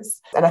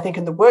structures. And I think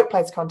in the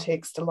workplace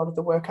context, a lot of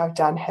the work I've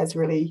done has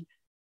really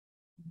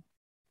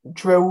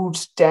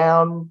drilled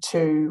down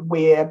to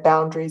where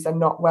boundaries are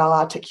not well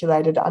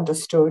articulated,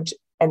 understood,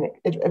 and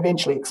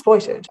eventually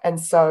exploited. And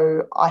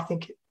so I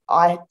think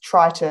I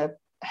try to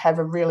have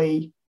a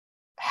really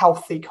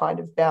healthy kind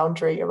of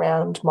boundary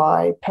around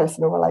my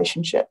personal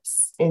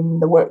relationships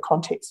in the work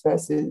context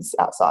versus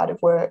outside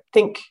of work. I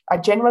think I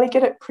generally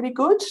get it pretty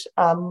good,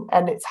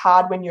 and it's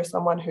hard when you're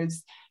someone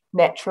who's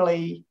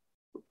naturally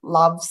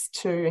loves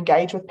to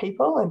engage with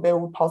people and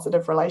build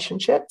positive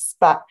relationships.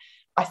 But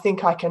I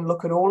think I can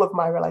look at all of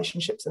my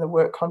relationships in a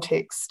work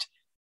context,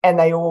 and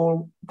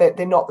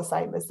they're not the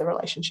same as the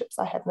relationships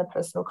I have in a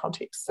personal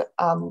context,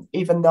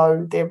 even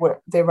though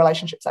they're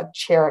relationships I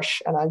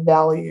cherish and I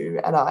value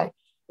and I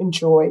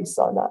enjoy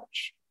so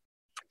much.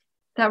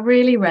 That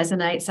really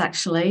resonates,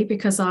 actually,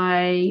 because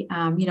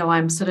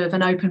I'm sort of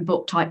an open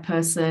book type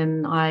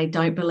person. I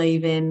don't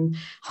believe in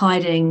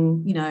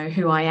hiding,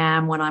 who I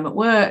am when I'm at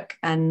work,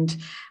 and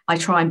I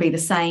try and be the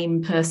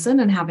same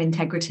person and have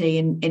integrity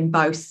in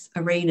both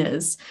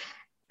arenas.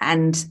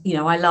 And,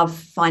 I love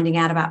finding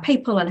out about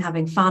people and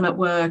having fun at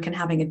work and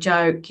having a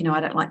joke. I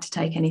don't like to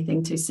take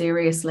anything too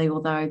seriously,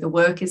 although the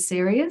work is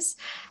serious.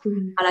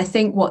 And I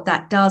think what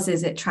that does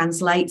is it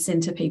translates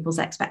into people's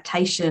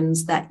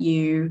expectations that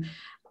you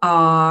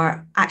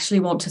are actually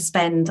want to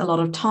spend a lot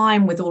of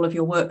time with all of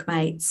your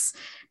workmates.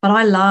 But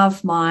I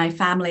love my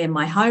family and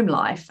my home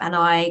life, and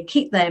I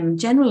keep them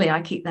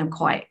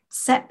quite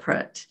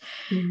separate.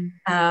 And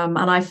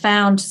I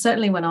found,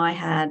 certainly when I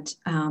had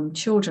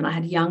children, I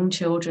had young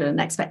children,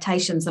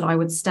 expectations that I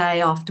would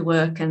stay after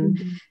work and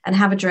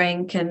have a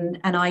drink. And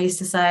I used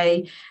to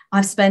say,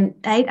 I've spent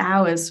 8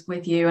 hours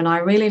with you and I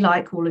really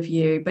like all of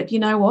you, but you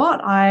know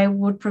what? I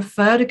would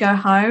prefer to go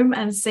home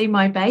and see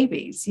my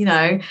babies,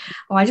 or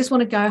I just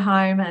want to go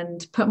home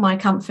and put my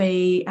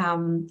comfy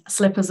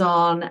slippers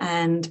on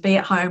and be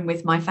at home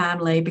with my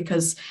family,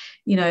 because,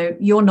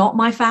 you're not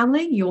my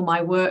family, you're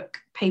my work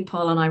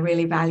people, and I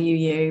really value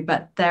you.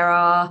 But there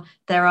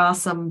are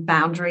some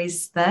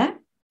boundaries there.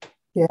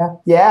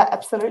 Yeah,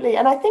 absolutely.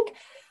 And I think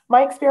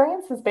my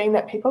experience has been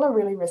that people are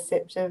really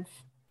receptive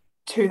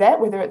to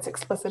that, whether it's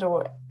explicit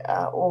or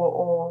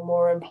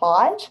more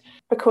implied,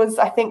 because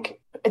I think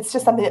it's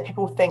just something that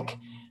people think,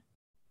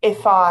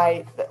 if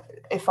I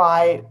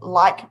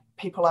like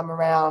people I'm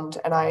around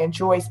and I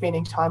enjoy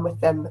spending time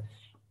with them,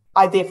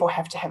 I therefore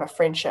have to have a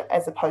friendship,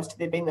 as opposed to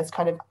there being this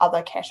kind of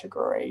other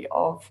category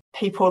of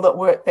people at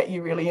work that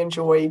you really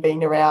enjoy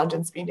being around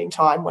and spending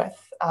time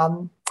with.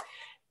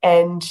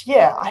 And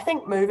yeah, I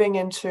think moving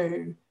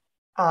into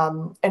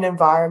an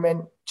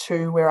environment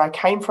to where I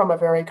came from, a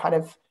very kind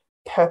of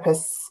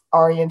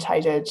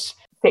purpose-orientated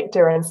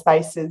sector and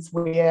spaces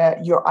where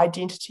your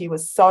identity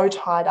was so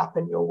tied up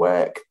in your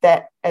work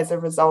that as a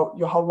result,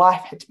 your whole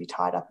life had to be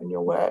tied up in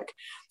your work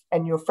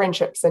and your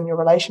friendships and your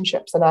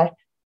relationships. And I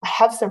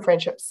have some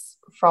friendships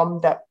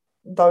from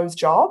those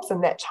jobs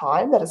and that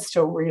time that is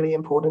still really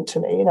important to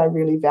me and I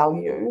really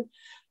value.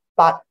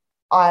 But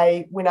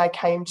when I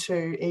came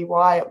to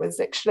EY, it was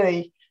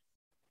actually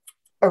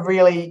a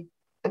really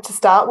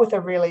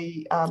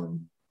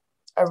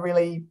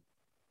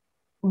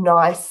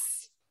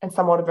nice and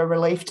somewhat of a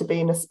relief to be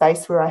in a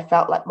space where I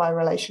felt like my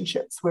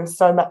relationships were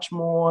so much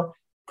more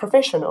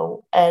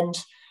professional. And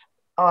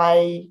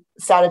I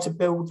started to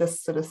build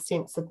this sort of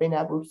sense of being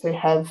able to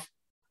have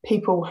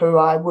people who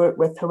I work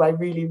with who I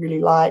really, really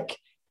like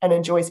and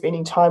enjoy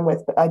spending time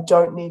with, but I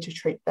don't need to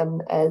treat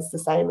them as the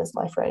same as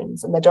my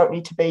friends, and they don't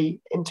need to be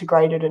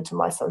integrated into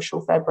my social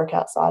fabric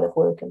outside of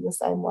work in the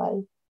same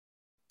way.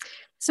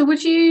 So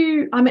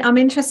I'm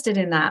interested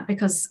in that,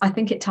 because I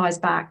think it ties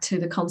back to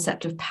the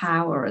concept of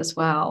power as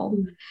well.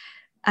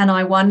 And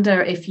I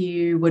wonder if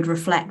you would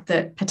reflect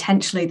that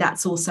potentially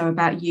that's also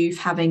about you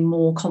having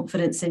more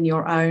confidence in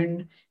your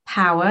own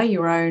power,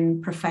 your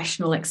own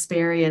professional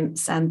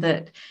experience, and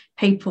that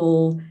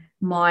people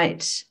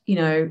might,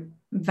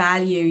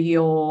 value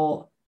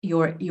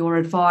your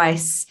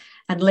advice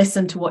and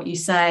listen to what you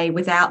say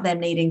without them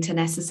needing to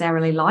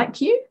necessarily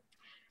like you.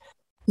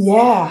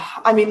 Yeah,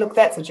 I mean, look,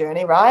 that's a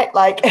journey, right?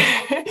 Like,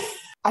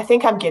 I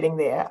think I'm getting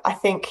there. I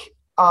think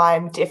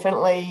I'm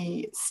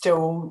definitely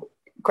still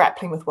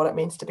grappling with what it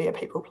means to be a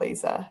people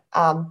pleaser.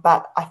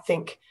 But I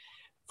think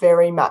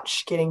very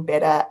much getting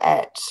better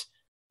at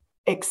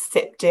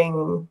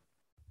accepting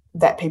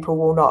that people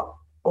will not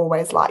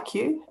always like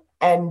you.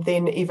 And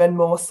then even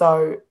more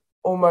so,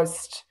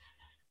 almost,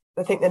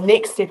 I think the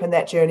next step in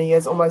that journey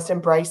is almost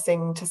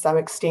embracing to some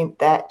extent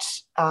that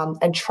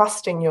and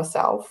trusting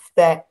yourself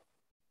that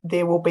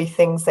there will be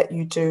things that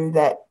you do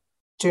that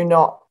do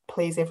not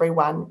please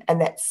everyone, and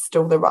that's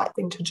still the right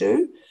thing to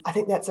do. I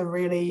think that's a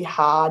really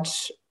hard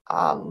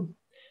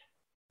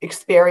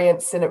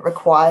experience, and it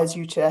requires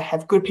you to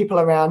have good people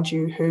around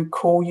you who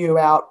call you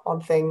out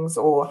on things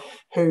or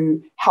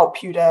who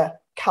help you to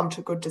come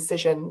to good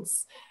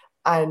decisions,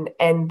 and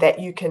that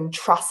you can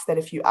trust that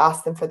if you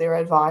ask them for their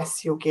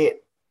advice, you'll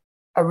get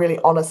a really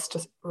honest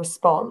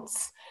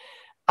response.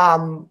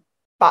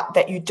 But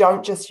that you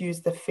don't just use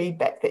the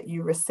feedback that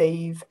you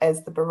receive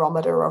as the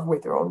barometer of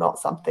whether or not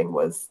something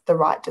was the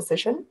right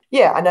decision.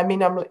 Yeah, and I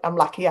mean, I'm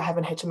lucky I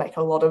haven't had to make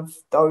a lot of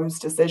those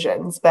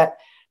decisions, but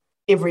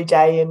every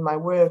day in my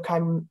work,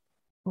 I'm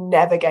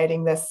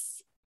navigating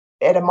this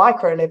at a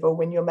micro level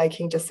when you're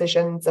making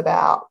decisions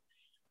about,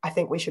 I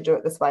think we should do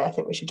it this way, I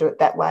think we should do it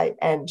that way,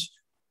 and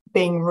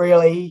being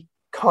really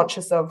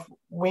conscious of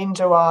when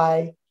do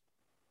I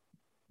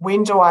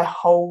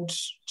hold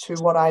to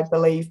what I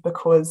believe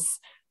because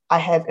I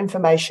have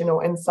information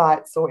or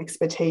insights or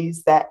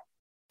expertise that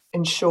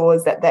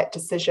ensures that that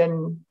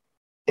decision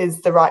is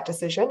the right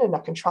decision and I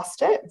can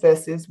trust it,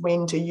 versus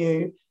when do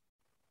you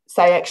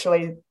say,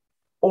 actually,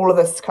 all of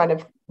this kind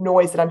of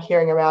noise that I'm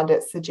hearing around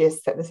it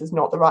suggests that this is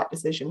not the right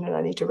decision and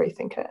I need to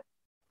rethink it.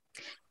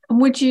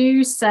 Would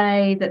you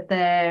say that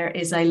there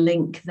is a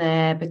link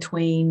there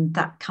between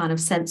that kind of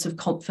sense of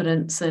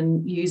confidence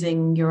and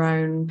using your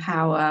own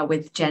power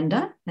with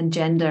gender and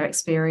gender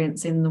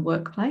experience in the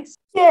workplace?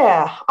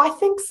 Yeah, I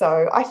think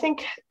so. I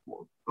think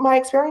my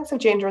experience of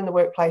gender in the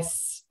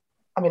workplace,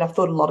 I've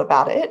thought a lot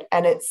about it,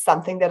 and it's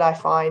something that I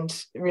find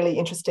really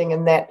interesting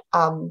in that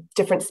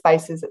different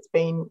spaces it's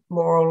been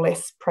more or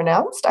less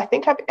pronounced. I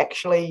think I've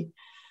actually,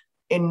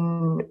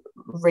 in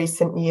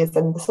recent years,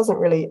 and this doesn't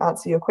really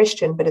answer your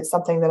question, but it's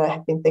something that I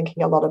have been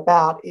thinking a lot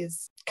about,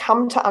 is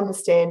come to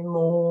understand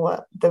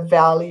more the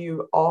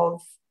value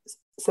of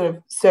sort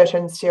of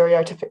certain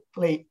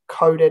stereotypically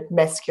coded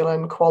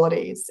masculine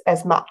qualities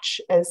as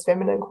much as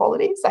feminine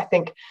qualities. I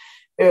think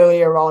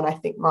earlier on,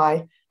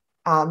 my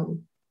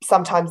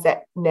sometimes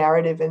that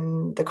narrative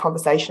in the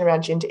conversation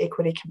around gender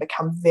equity can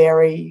become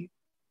very,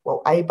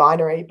 well,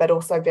 binary, but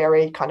also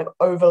very kind of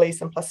overly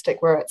simplistic,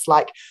 where it's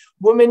like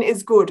woman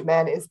is good,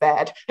 man is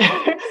bad.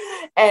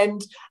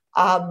 And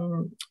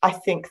I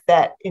think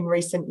that in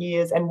recent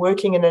years, and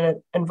working in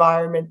an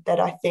environment that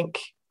I think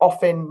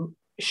often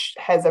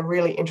has a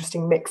really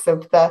interesting mix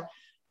of the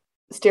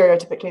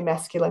stereotypically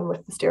masculine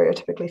with the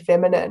stereotypically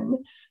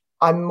feminine,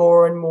 I'm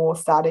more and more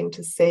starting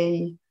to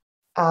see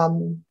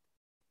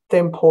the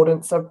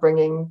importance of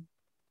bringing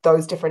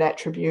those different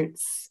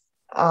attributes,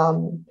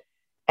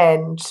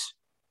 and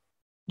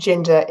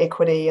gender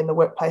equity in the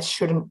workplace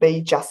shouldn't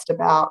be just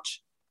about,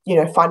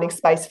 finding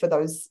space for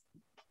those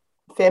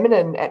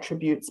feminine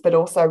attributes, but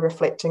also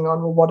reflecting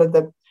on, well, what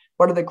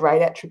are the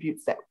great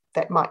attributes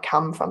that might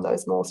come from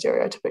those more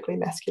stereotypically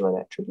masculine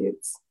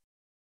attributes.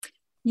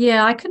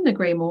 Yeah, I couldn't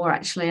agree more,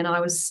 actually. And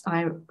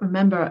I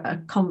remember a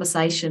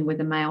conversation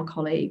with a male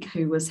colleague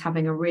who was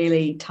having a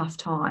really tough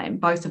time.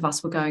 Both of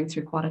us were going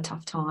through quite a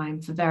tough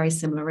time for very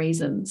similar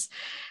reasons.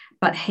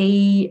 But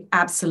he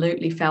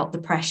absolutely felt the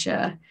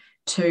pressure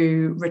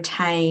to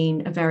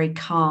retain a very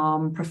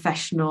calm,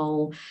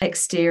 professional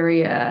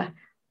exterior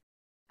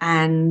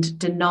and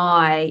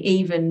deny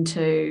even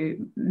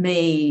to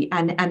me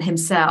and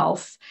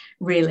himself,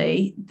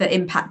 really, the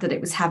impact that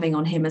it was having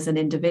on him as an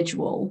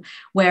individual.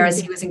 Whereas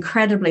he was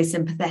incredibly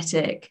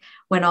sympathetic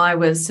when I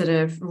was sort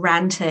of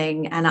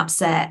ranting and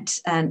upset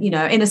and,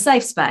 in a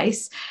safe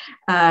space,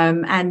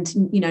 and,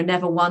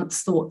 never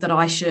once thought that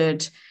I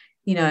should,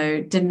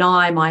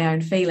 deny my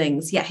own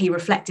feelings. Yet he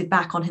reflected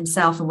back on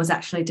himself and was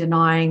actually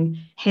denying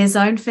his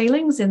own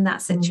feelings in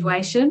that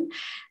situation.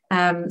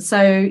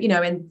 So,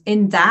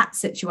 in that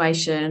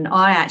situation,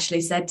 I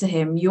actually said to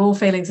him, your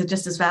feelings are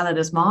just as valid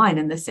as mine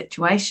in this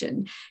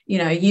situation.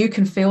 You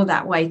can feel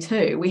that way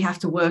too. We have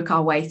to work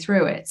our way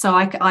through it. So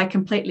I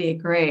completely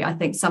agree. I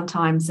think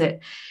sometimes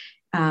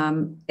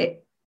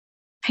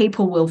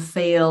people will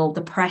feel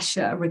the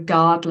pressure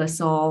regardless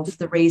of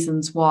the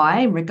reasons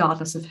why,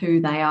 regardless of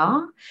who they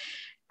are.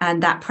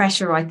 And that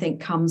pressure, I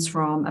think, comes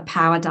from a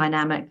power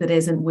dynamic that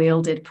isn't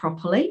wielded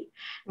properly,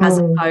 as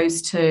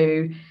opposed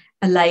to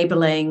a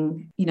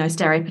labeling,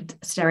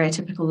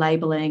 stereotypical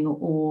labeling,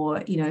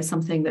 or,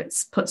 something that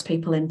puts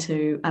people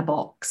into a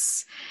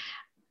box.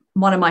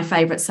 One of my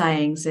favorite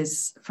sayings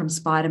is from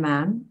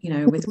Spider-Man,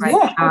 with great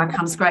power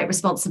comes great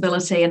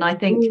responsibility. And I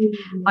think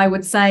I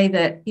would say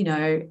that,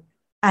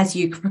 as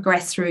you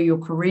progress through your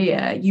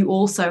career, you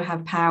also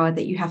have power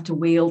that you have to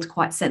wield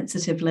quite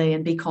sensitively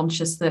and be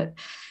conscious that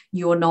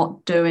you're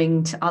not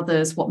doing to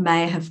others what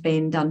may have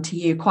been done to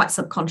you quite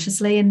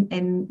subconsciously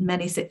in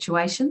many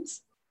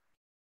situations.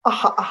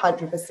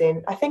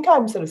 100%. I think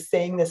I'm sort of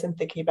seeing this and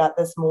thinking about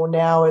this more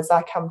now as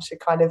I come to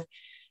kind of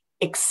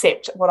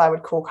accept what I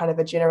would call kind of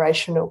a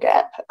generational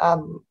gap.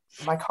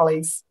 My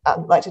colleagues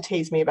like to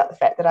tease me about the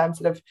fact that I'm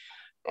sort of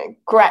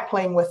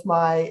grappling with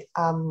my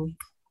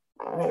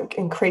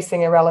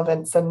increasing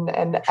irrelevance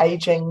and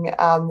aging,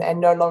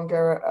 and no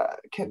longer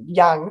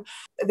young.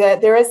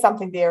 There is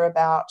something there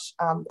about,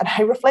 and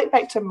I reflect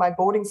back to my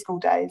boarding school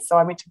days. So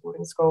I went to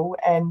boarding school,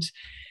 and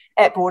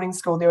at boarding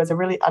school there was a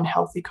really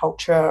unhealthy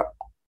culture,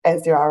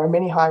 as there are in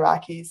many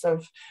hierarchies,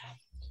 of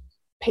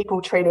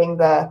people treating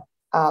the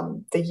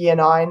year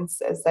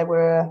nines, as they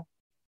were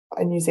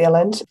in New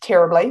Zealand,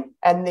 terribly.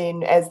 And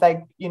then as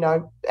they,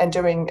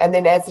 and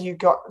then as you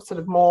got sort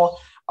of more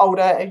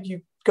older, you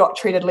got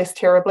treated less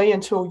terribly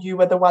until you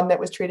were the one that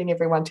was treating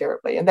everyone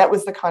terribly. And that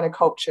was the kind of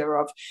culture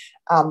of,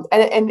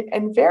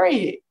 and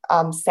very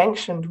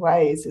sanctioned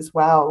ways as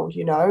well,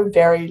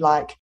 very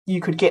like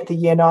you could get the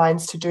year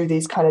nines to do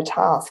these kind of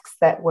tasks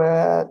that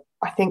were,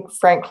 I think,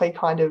 frankly,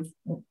 kind of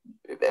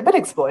a bit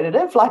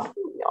exploitative, like,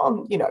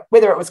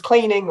 whether it was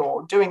cleaning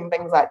or doing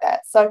things like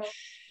that. So,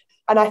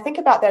 and I think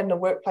about that in the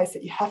workplace,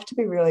 that you have to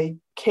be really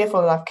careful.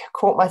 And I've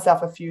caught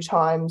myself a few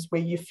times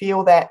where you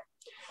feel that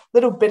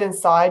little bit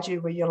inside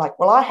you where you're like,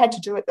 well, I had to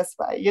do it this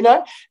way,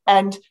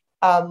 and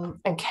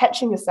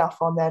catching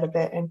yourself on that a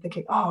bit and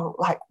thinking, oh,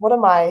 like, what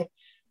am I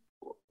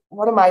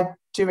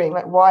doing?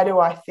 Like, why do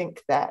I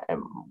think that?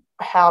 And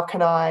how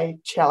can I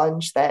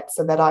challenge that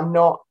so that I'm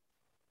not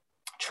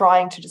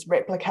trying to just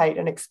replicate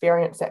an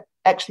experience that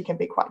actually can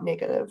be quite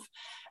negative,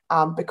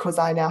 because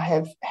I now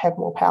have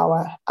more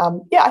power.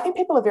 I think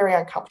people are very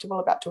uncomfortable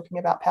about talking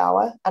about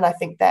power. And I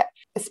think that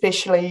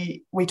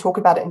especially we talk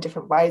about it in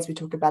different ways. We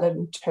talk about it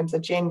in terms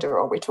of gender,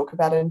 or we talk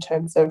about it in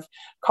terms of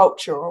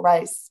culture or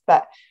race,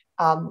 but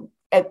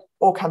it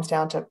all comes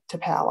down to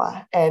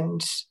power.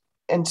 And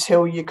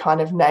until you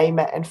kind of name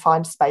it and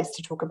find space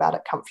to talk about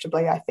it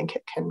comfortably, I think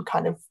it can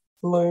kind of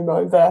loom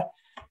over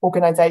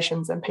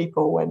organizations and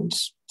people and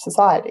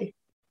society.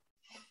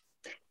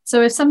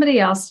 So if somebody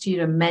asked you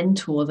to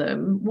mentor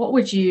them, what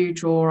would you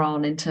draw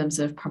on in terms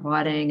of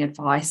providing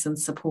advice and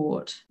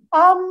support?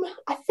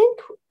 I think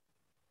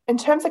in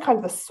terms of kind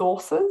of the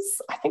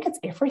sources, I think it's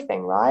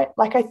everything, right?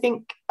 Like I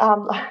think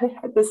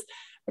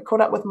I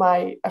caught up with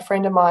a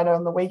friend of mine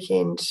on the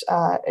weekend,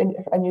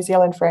 a New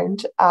Zealand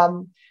friend,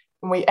 and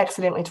we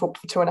accidentally talked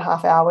for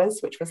 2.5 hours,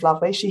 which was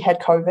lovely. She had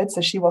COVID,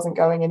 so she wasn't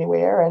going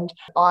anywhere. And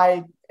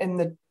I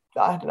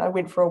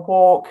went for a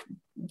walk,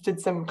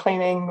 did some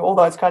cleaning, all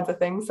those kinds of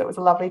things. So it was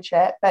a lovely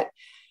chat. But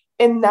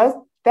in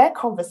that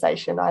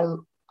conversation,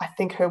 I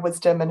think her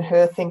wisdom and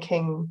her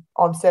thinking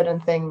on certain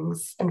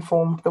things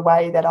informed the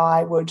way that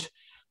I would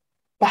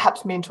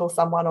perhaps mentor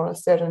someone on a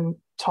certain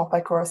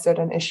topic or a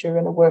certain issue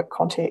in a work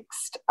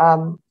context.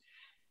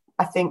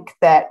 I think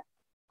that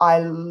I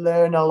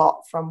learn a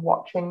lot from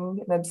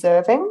watching and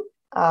observing.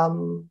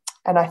 And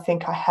I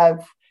think I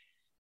have,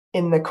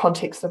 in the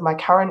context of my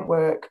current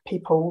work,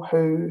 people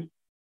who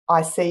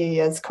I see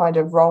as kind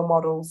of role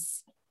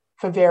models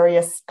for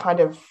various kind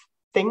of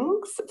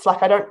things. It's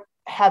like I don't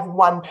have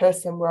one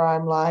person where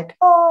I'm like,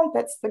 oh,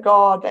 that's the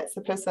God, that's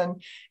the person.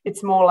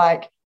 It's more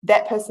like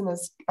that person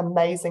is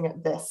amazing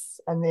at this,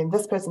 and then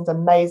this person's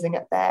amazing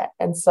at that.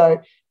 And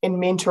so in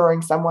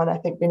mentoring someone, I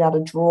think being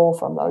able to draw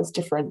from those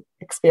different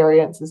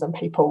experiences and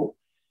people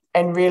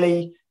and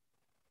really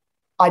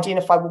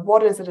identify, well,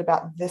 what is it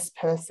about this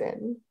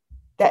person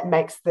that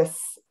makes this,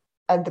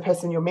 and the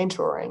person you're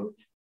mentoring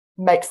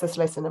makes this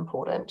lesson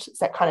important. It's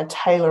that kind of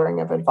tailoring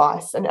of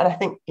advice. And I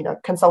think,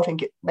 consulting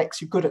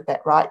makes you good at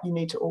that, right? You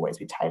need to always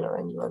be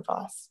tailoring your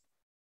advice.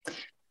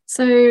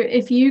 So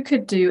if you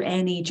could do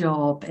any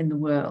job in the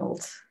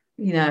world,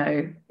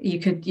 you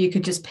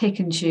could just pick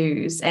and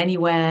choose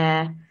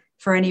anywhere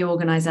for any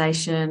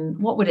organization,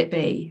 what would it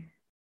be?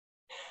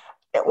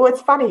 Well,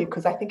 it's funny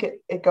because I think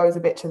it goes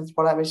a bit to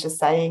what I was just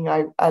saying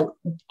I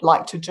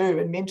like to do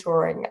in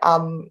mentoring.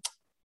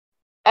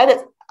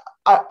 And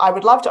I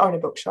would love to own a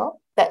bookshop.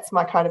 That's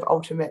my kind of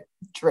ultimate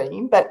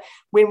dream. But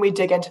when we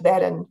dig into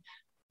that, and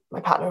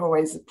my partner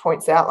always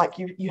points out, like,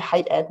 you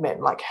hate admin,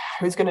 like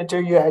who's going to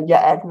do your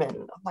admin?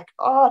 And I'm like,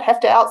 oh, I'd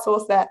have to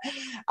outsource that.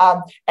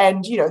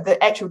 And the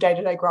actual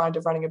day-to-day grind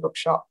of running a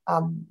bookshop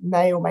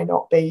may or may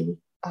not be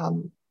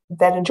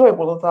that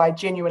enjoyable, although I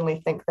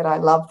genuinely think that I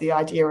love the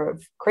idea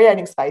of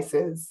creating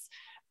spaces,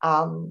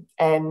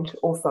 and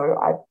also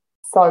I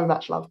so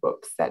much love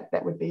books that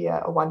would be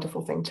a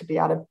wonderful thing to be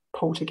able to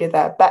pull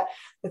together. But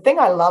the thing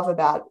I love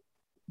about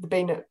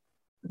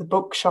the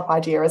bookshop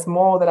idea is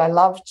more that I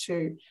love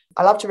to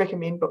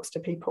recommend books to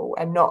people,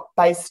 and not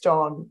based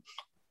on,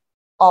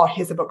 oh,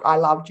 here's a book I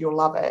loved, you'll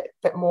love it,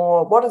 but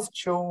more, what does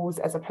Jules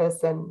as a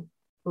person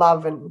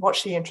love, and what's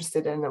she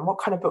interested in, and what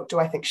kind of book do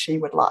I think she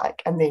would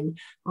like, and then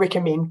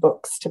recommend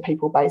books to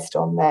people based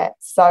on that.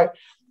 So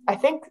I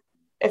think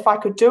if I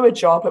could do a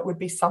job, it would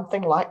be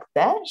something like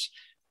that.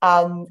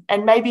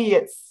 And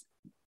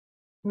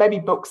maybe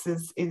books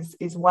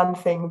is one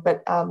thing,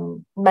 but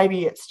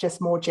maybe it's just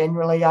more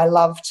generally, I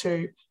love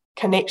to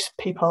connect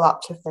people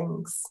up to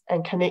things,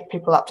 and connect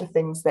people up to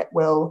things that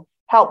will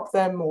help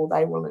them or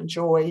they will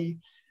enjoy.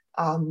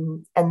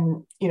 And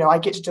I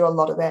get to do a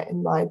lot of that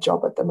in my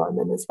job at the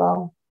moment as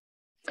well.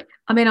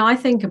 I mean, I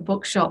think a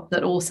bookshop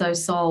that also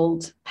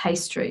sold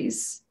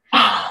pastries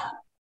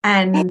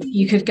and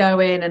you could go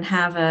in and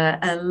have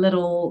a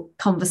little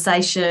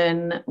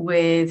conversation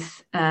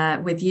with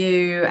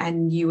you,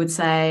 and you would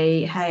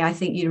say, hey, I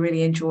think you'd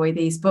really enjoy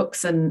these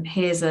books, and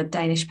here's a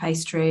Danish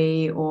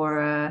pastry or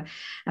a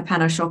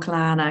pain au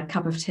chocolat and a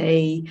cup of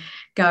tea,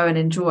 go and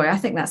enjoy. I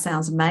think that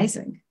sounds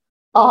amazing.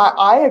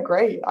 I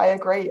agree.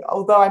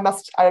 Although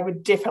I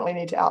would definitely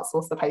need to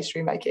outsource the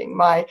pastry making.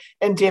 My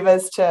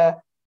endeavours to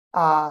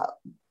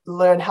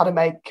learn how to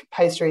make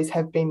pastries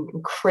have been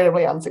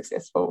incredibly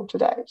unsuccessful to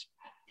date.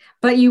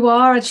 But you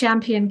are a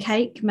champion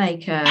cake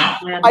maker.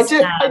 I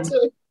do.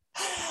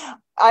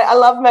 I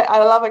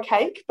love a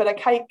cake, but a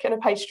cake and a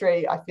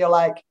pastry, I feel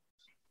like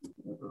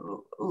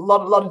a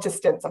lot of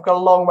distance. I've got a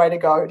long way to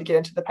go to get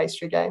into the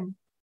pastry game.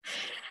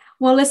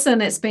 Well, listen,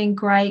 it's been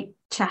great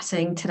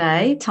chatting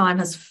today. Time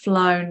has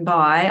flown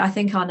by. I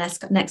think our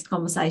next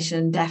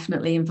conversation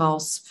definitely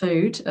involves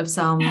food of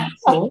some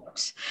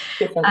sort.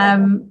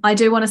 I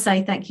do want to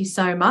say thank you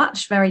so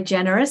much. Very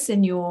generous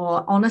in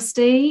your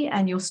honesty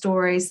and your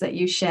stories that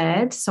you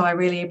shared. So I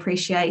really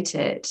appreciate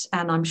it.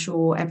 And I'm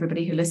sure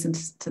everybody who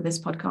listens to this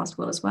podcast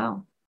will as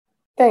well.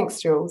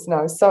 Thanks, Jules.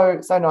 No, so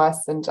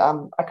nice. And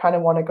I kind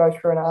of want to go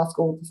through and ask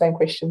all the same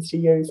questions to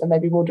you. So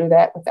maybe we'll do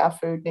that with our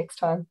food next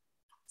time.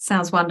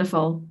 Sounds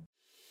wonderful.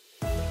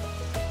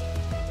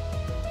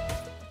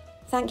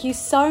 Thank you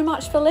so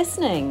much for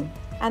listening.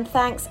 And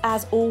thanks,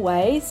 as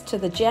always, to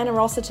the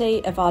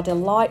generosity of our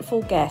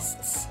delightful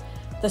guests.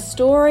 The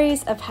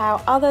stories of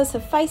how others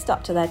have faced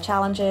up to their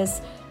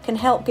challenges can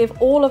help give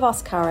all of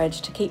us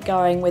courage to keep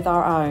going with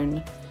our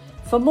own.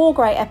 For more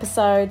great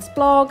episodes,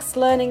 blogs,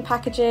 learning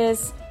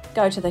packages,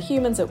 go to the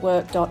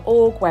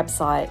humansatwork.org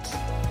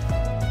website.